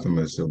without the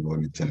mercy of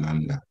Lord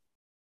Nityananda.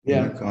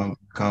 Yeah. Can you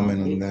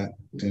comment on that?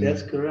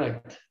 That's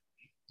correct.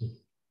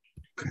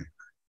 Okay.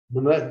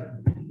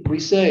 We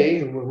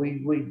say,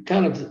 we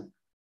kind of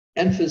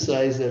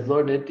emphasize that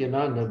Lord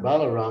Nityananda,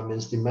 Balaram,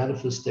 is the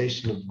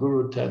manifestation of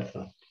Guru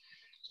Tattva.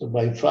 So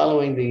by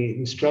following the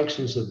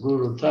instructions of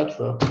Guru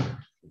Tattva,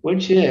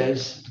 which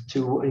is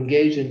to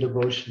engage in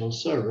devotional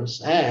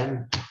service,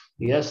 and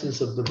the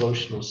essence of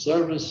devotional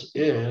service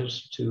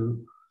is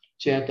to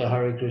chant the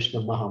Hare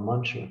Krishna Maha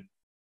Mantra.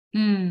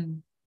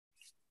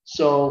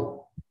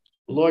 So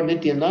Lord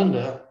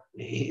Nityananda,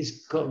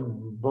 he's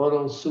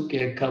Boro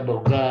Suke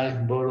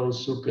Kabogai, Boro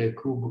Suke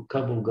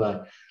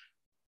Kabogai.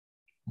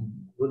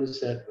 What is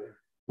that word?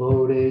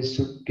 Bore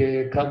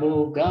Suke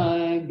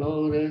Kabogai,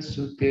 Bore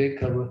Suke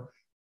Kabogai.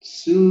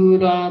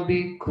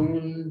 Surabi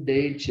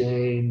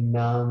Kundeche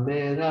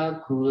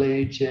Namera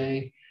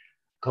Kuleche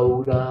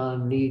Koda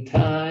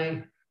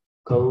Nitai.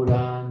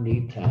 Koda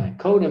Nitai.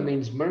 Koda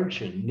means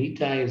merchant.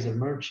 Nitai is a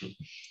merchant.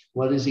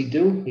 What does he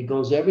do? He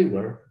goes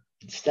everywhere,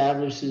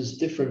 establishes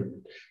different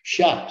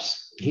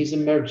shops. He's a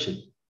merchant.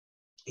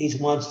 He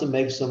wants to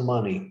make some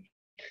money.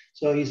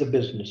 So he's a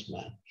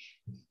businessman.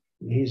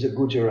 He's a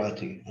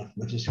Gujarati. I'm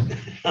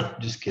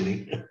just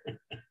kidding.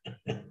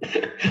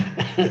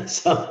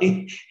 So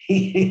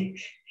he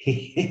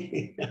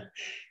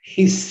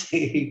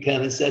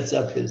kind of sets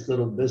up his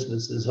little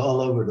businesses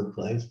all over the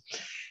place.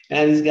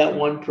 And he's got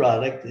one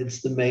product.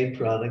 It's the main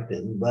product,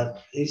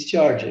 but he's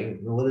charging.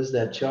 What is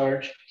that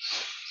charge?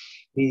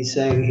 He's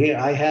saying, here,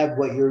 I have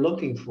what you're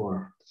looking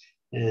for.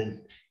 And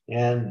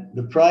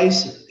the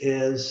price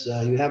is,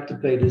 you have to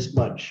pay this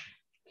much.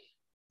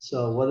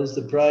 So what is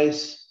the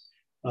price?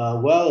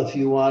 Well, if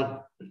you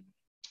want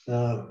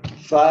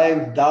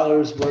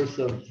 $5 worth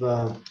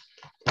of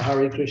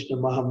Hare Krishna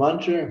Maha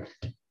Mantra,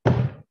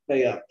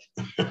 pay up.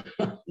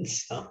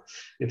 So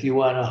if you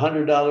want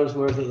 $100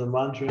 worth of the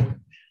mantra,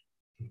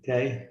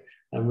 okay,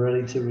 I'm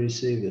ready to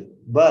receive it.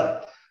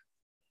 But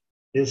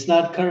it's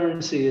not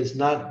currency, it's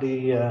not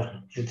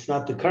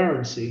the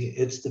currency,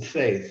 it's the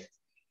faith.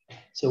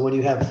 So when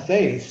you have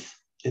faith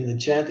in the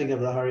chanting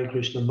of the Hare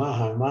Krishna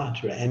Maha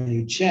Mantra and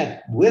you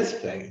chant with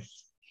faith,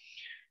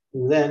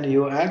 then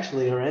you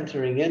actually are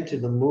entering into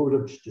the mood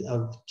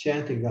of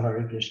chanting the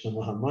Hare Krishna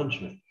Maha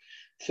Mantra.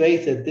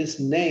 Faith that this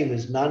name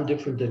is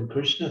non-different than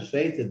Krishna.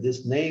 Faith that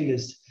this name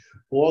is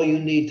all you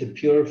need to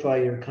purify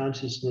your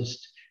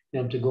consciousness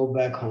them to go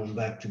back home,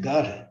 back to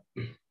Godhead.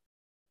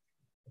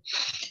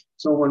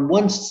 So when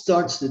one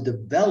starts to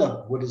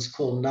develop what is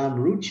called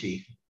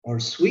namruchi, or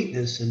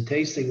sweetness and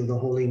tasting of the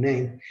holy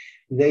name,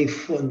 they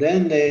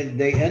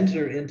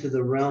enter into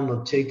the realm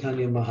of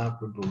Chaitanya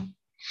Mahaprabhu.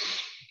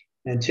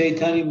 And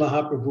Chaitanya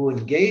Mahaprabhu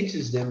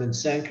engages them in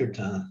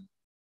Sankirtan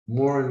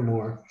more and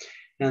more.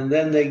 And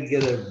then they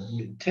get a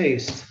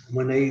taste.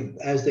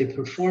 As they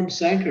perform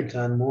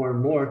Sankirtan more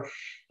and more,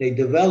 they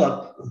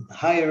develop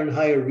higher and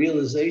higher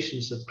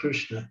realizations of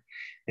Krishna.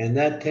 And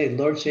that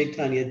Lord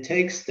Chaitanya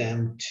takes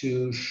them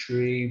to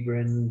Sri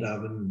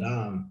Vrindavan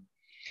Dham.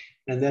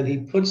 And then he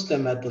puts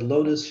them at the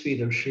lotus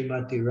feet of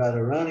Srimati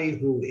Radharani,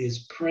 who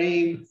is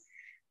Prem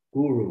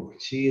Guru.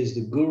 She is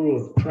the Guru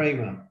of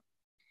Prema.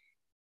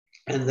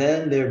 And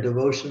then their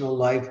devotional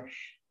life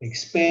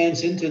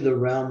expands into the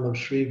realm of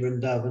Sri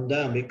Vrindavan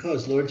Dham,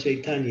 because Lord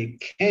Chaitanya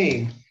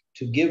came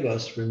to give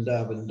us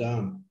Vrindavan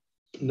Dham.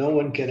 No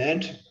one can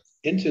enter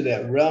into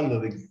that realm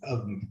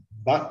of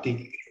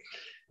bhakti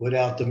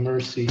without the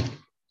mercy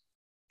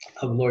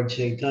of Lord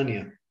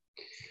Chaitanya.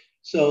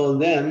 So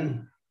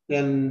then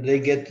they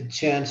get the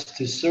chance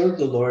to serve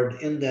the Lord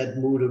in that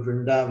mood of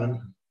Vrindavan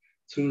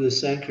through the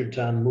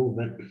Sankirtan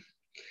movement.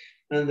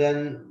 And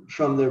then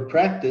from their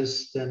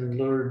practice, then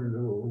Lord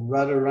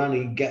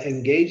Radharani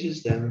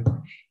engages them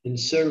in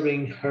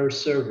serving her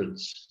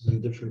servants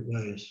in different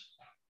ways.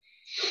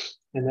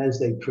 And as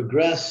they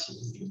progress,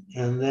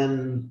 and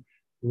then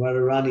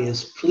Radharani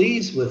is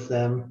pleased with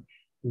them,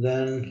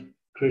 then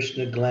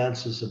Krishna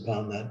glances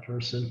upon that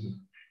person,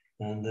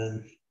 and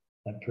then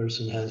that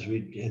person has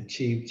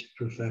achieved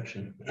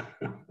perfection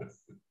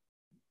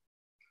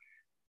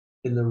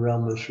in the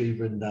realm of Sri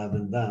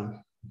Vrindavan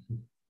Dham.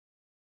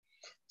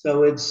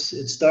 So it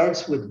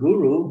starts with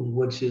Guru,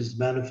 which is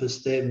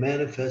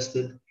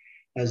manifested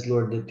as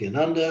Lord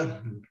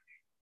Nityananda.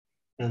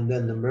 And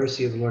then the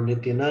mercy of Lord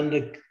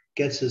Nityananda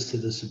gets us to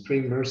the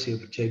supreme mercy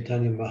of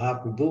Chaitanya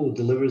Mahaprabhu, who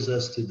delivers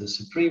us to the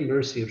supreme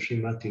mercy of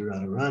Srimati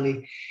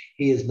Radharani.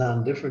 He is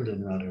non-different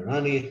than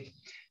Radharani,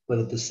 but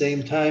at the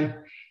same time,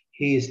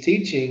 he is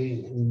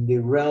teaching the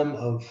realm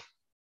of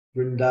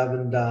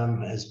Vrindavan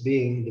Dham as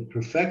being the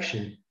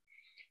perfection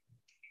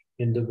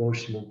in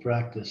devotional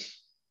practice.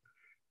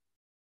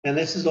 And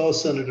this is all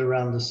centered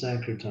around the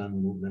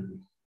Sankirtan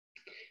movement.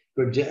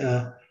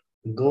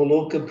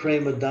 Goloka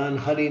Prema Dan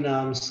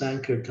Harinam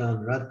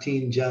Sankirtan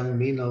Ratin Jan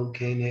Mino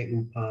Kene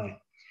Upai.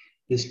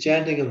 This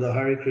chanting of the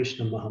Hare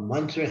Krishna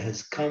Mahamantra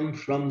has come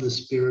from the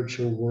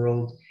spiritual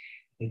world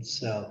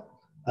itself.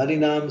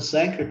 Harinam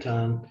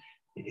Sankirtan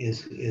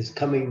is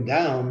coming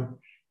down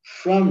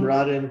from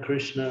Radha and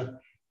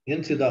Krishna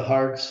into the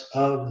hearts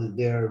of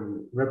their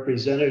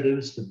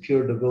representatives, the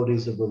pure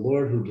devotees of the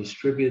Lord, who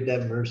distribute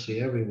that mercy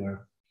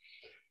everywhere.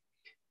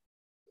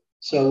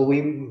 So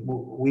we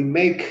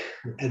make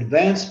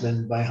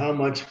advancement by how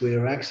much we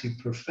are actually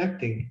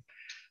perfecting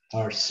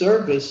our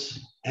service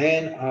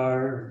and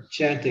our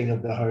chanting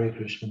of the Hare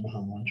Krishna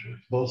Mahamantra,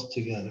 both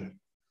together.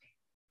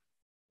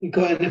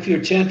 And if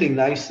you're chanting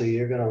nicely,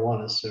 you're going to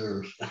want to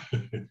serve.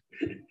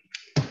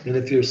 And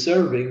if you're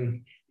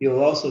serving,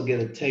 you'll also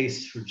get a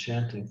taste for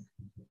chanting.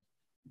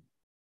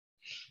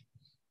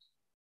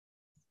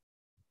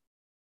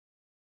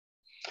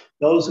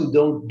 Those who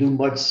don't do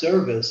much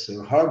service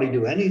or hardly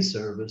do any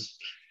service,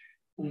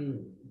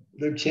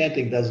 their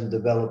chanting doesn't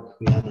develop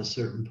beyond a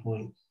certain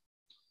point.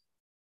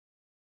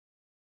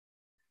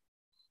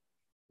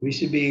 We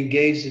should be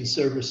engaged in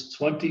service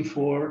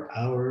 24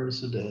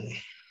 hours a day.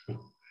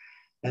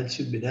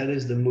 That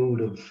is the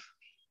mood of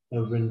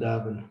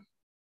Vrindavan.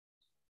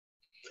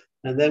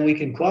 And then we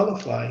can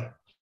qualify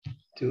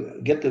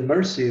to get the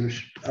mercy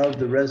of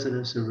the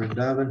residents of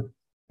Vrindavan.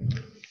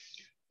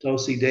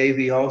 Tulsi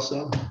Devi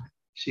also.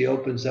 She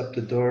opens up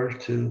the door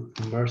to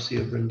the mercy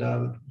of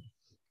Vrindavan.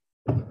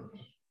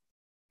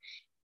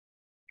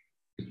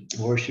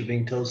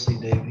 Worshipping Tulsi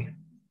Devi.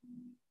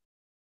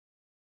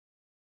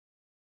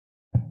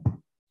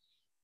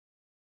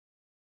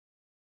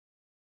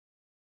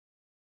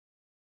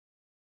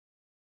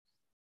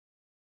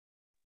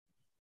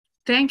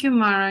 Thank you,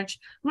 Maharaj.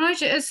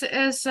 Maharaj,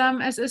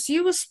 as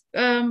you were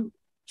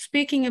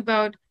speaking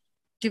about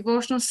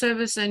devotional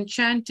service and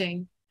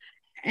chanting,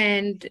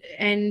 and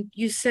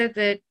you said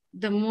that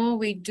the more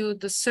we do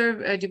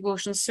the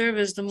devotional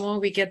service, the more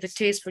we get the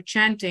taste for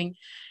chanting,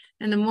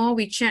 and the more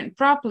we chant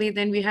properly,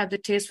 then we have the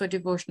taste for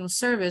devotional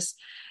service.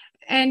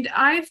 And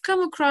I've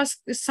come across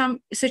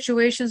some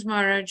situations,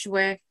 Maharaj,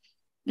 where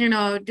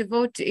a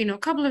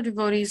couple of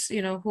devotees,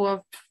 who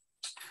are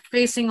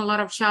facing a lot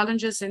of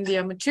challenges in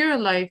their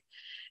material life,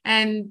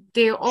 and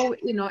they all,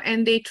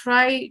 and they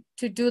try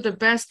to do the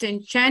best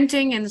in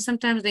chanting, and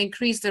sometimes they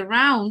increase the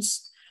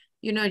rounds,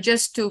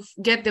 just to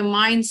get their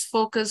minds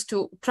focused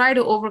to try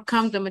to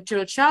overcome the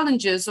material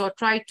challenges, or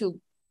try to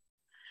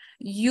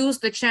use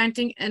the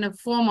chanting in a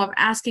form of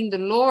asking the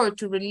Lord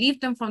to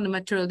relieve them from the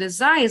material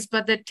desires.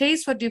 But the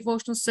taste for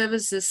devotional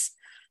service is,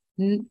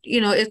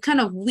 is kind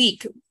of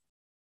weak.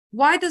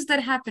 Why does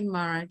that happen,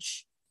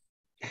 Maharaj?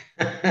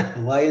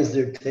 Why is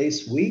their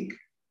taste weak?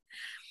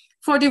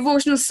 for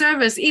devotional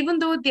service, even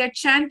though they're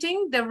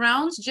chanting the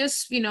rounds,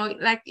 just,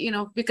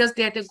 because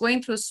they're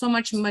going through so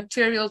much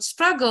material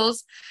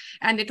struggles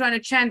and they're trying to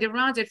chant the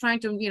rounds, they're trying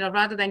to,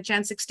 rather than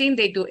chant 16,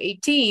 they do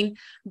 18.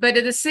 But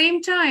at the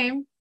same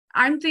time,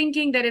 I'm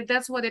thinking that if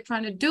that's what they're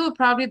trying to do,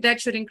 probably that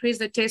should increase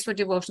the taste for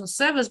devotional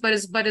service, but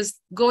it's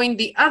going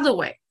the other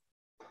way.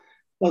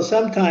 Well,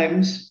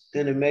 sometimes,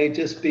 and it may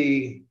just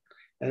be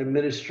an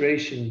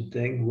administration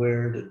thing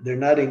where they're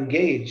not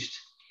engaged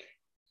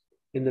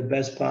in the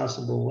best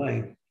possible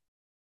way.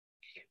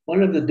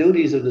 One of the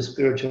duties of the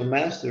spiritual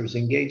master is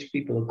engage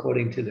people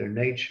according to their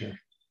nature.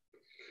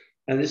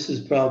 And this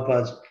is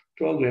Prabhupada's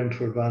program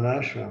for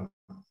Varnashram.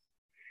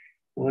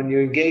 When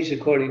you're engaged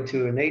according to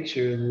your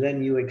nature,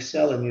 then you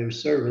excel in your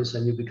service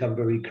and you become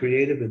very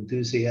creative,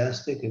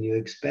 enthusiastic, and you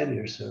expand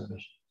your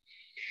service.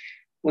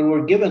 When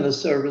we're given a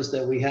service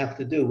that we have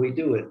to do, we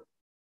do it.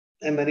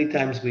 And many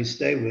times we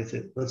stay with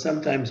it, but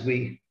sometimes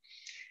we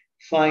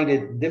find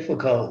it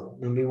difficult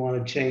and we want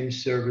to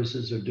change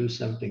services or do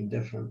something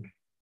different.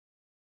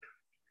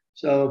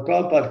 So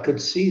Prabhupada could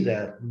see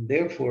that, and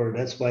therefore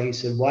that's why he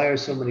said, why are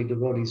so many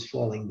devotees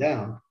falling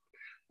down,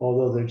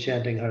 although they're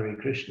chanting Hare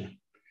Krishna?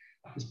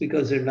 It's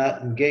because they're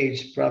not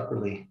engaged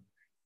properly.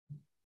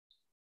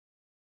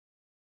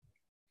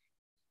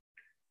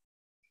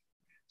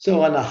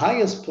 So on the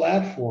highest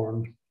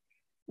platform,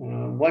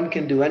 one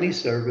can do any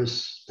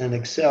service and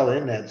excel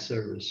in that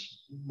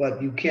service,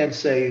 but you can't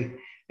say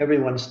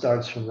everyone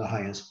starts from the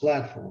highest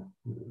platform.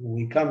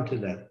 We come to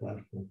that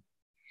platform.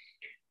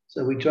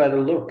 So we try to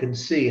look and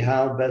see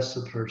how best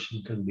a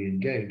person can be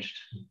engaged.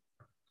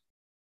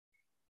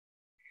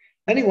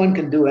 Anyone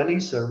can do any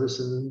service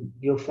and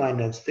you'll find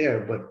that's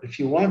there. But if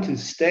you want to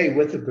stay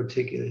with a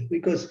particular,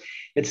 because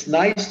it's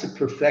nice to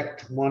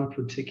perfect one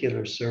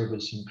particular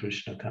service in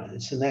Krishna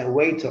consciousness. It's in that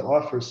way to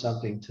offer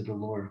something to the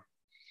Lord.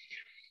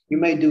 You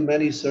may do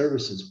many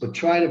services, but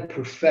try to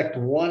perfect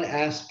one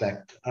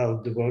aspect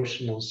of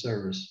devotional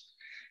service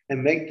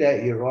and make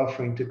that your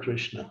offering to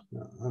Krishna.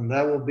 And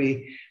that will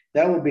be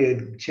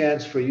a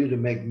chance for you to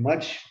make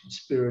much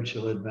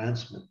spiritual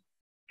advancement.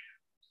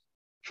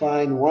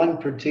 Find one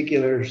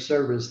particular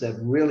service that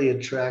really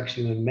attracts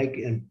you and make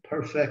and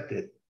perfect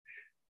it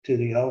to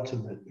the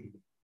ultimate.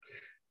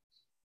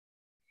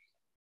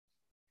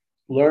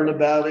 Learn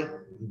about it,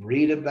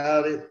 read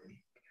about it,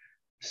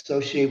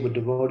 associate with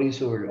devotees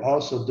who are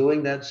also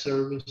doing that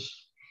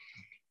service,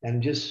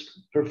 and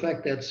just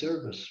perfect that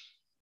service.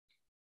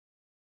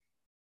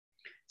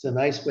 It's a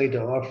nice way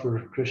to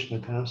offer Krishna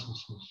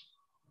consciousness.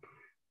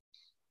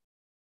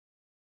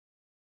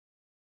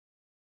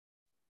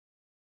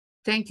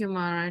 Thank you,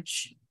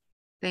 Maharaj.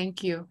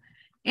 Thank you.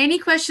 Any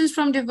questions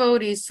from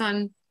devotees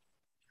on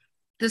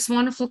this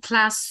wonderful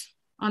class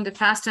on the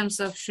pastimes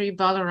of Sri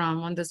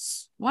Balaram, on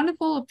this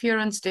wonderful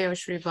appearance day of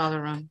Sri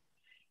Balaram?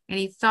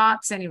 Any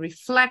thoughts, any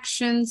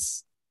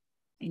reflections,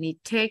 any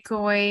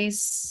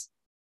takeaways?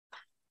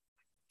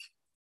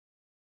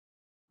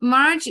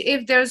 Maharaj,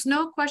 if there's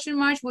no question,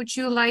 Maharaj, would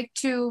you like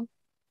to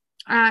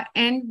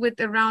end with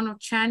a round of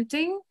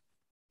chanting?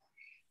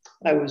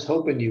 I was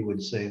hoping you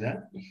would say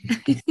that.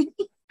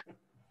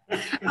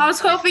 I was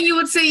hoping you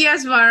would say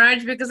yes,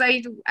 Maharaj, because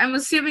I'm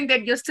assuming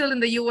that you're still in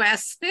the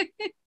US.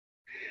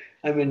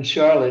 I'm in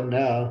Charlotte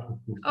now.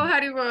 Oh,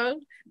 Haribol.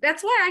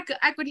 That's why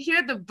I could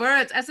hear the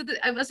birds. I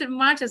said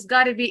Maharaj has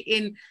got to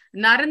be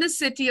not in the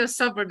city or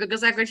suburb,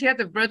 because I could hear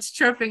the birds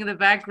chirping in the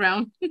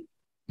background.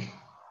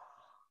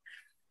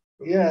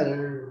 Yeah,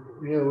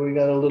 we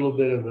got a little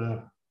bit of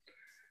a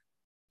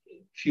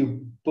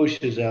few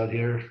bushes out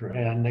here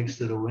next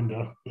to the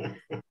window.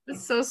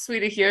 It's so sweet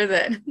to hear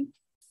that.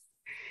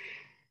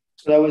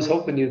 But I was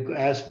hoping you'd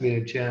ask me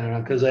to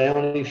chant because I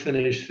only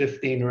finished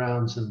 15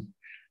 rounds and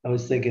I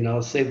was thinking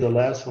I'll save the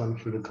last one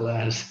for the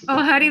class. Oh,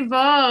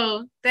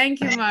 Haribol. Thank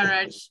you,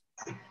 Maharaj.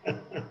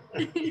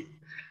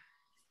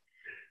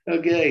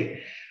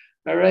 Okay.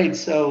 All right.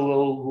 So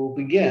we'll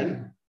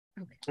begin.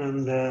 Okay.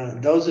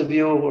 And those of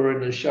you who are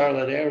in the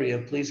Charlotte area,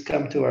 please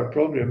come to our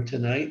program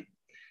tonight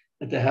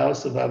at the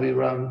house of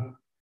Abhiram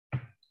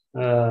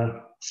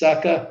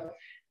Saka.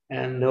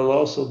 And there'll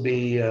also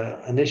be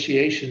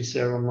initiation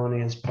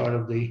ceremony as part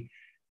of the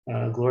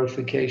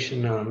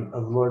glorification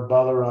of Lord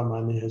Balaram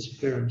on his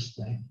appearance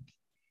day.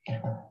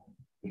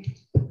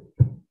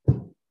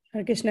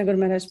 Hare Krishna, Guru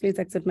Maharaj, please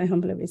accept my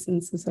humble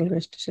obeisances. All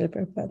rest to Srila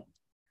Prabhupada.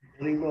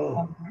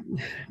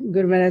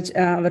 Guru Maharaj,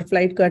 our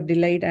flight got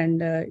delayed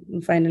and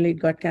finally it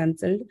got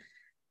cancelled.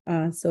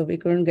 So we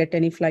couldn't get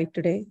any flight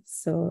today.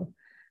 So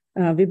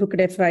we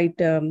booked a flight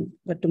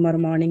for tomorrow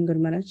morning, Guru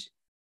Maharaj.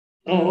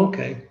 Oh,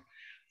 okay.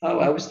 Oh,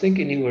 I was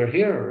thinking you were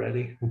here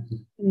already.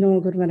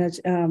 No, Guru Maharaj,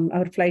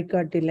 our flight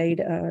got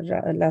delayed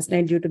last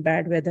night due to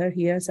bad weather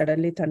here,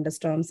 suddenly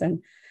thunderstorms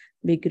and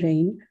big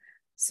rain.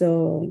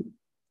 So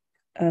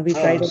we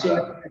tried.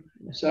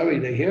 Sorry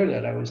to hear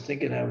that. I was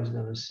thinking I was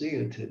going to see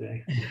you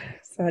today.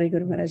 Sorry,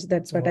 Guru Maharaj,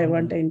 that's what I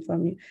want to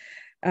inform you.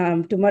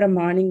 Tomorrow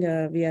morning,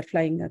 we are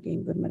flying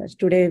again, Guru Maharaj.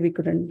 Today, we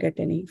couldn't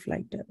get any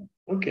flight.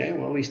 Okay,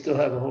 well, we still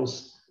have a whole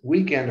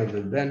weekend of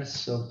events,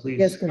 so please,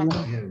 yes, Guru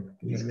Maharaj.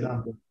 please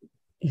come.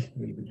 Thank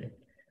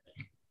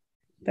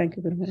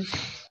you, Guru Maharaj.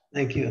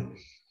 Thank you.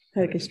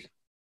 Hare Krishna.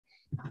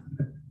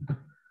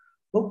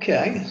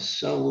 Okay,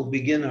 so we'll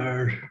begin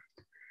our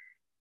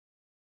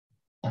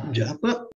japa.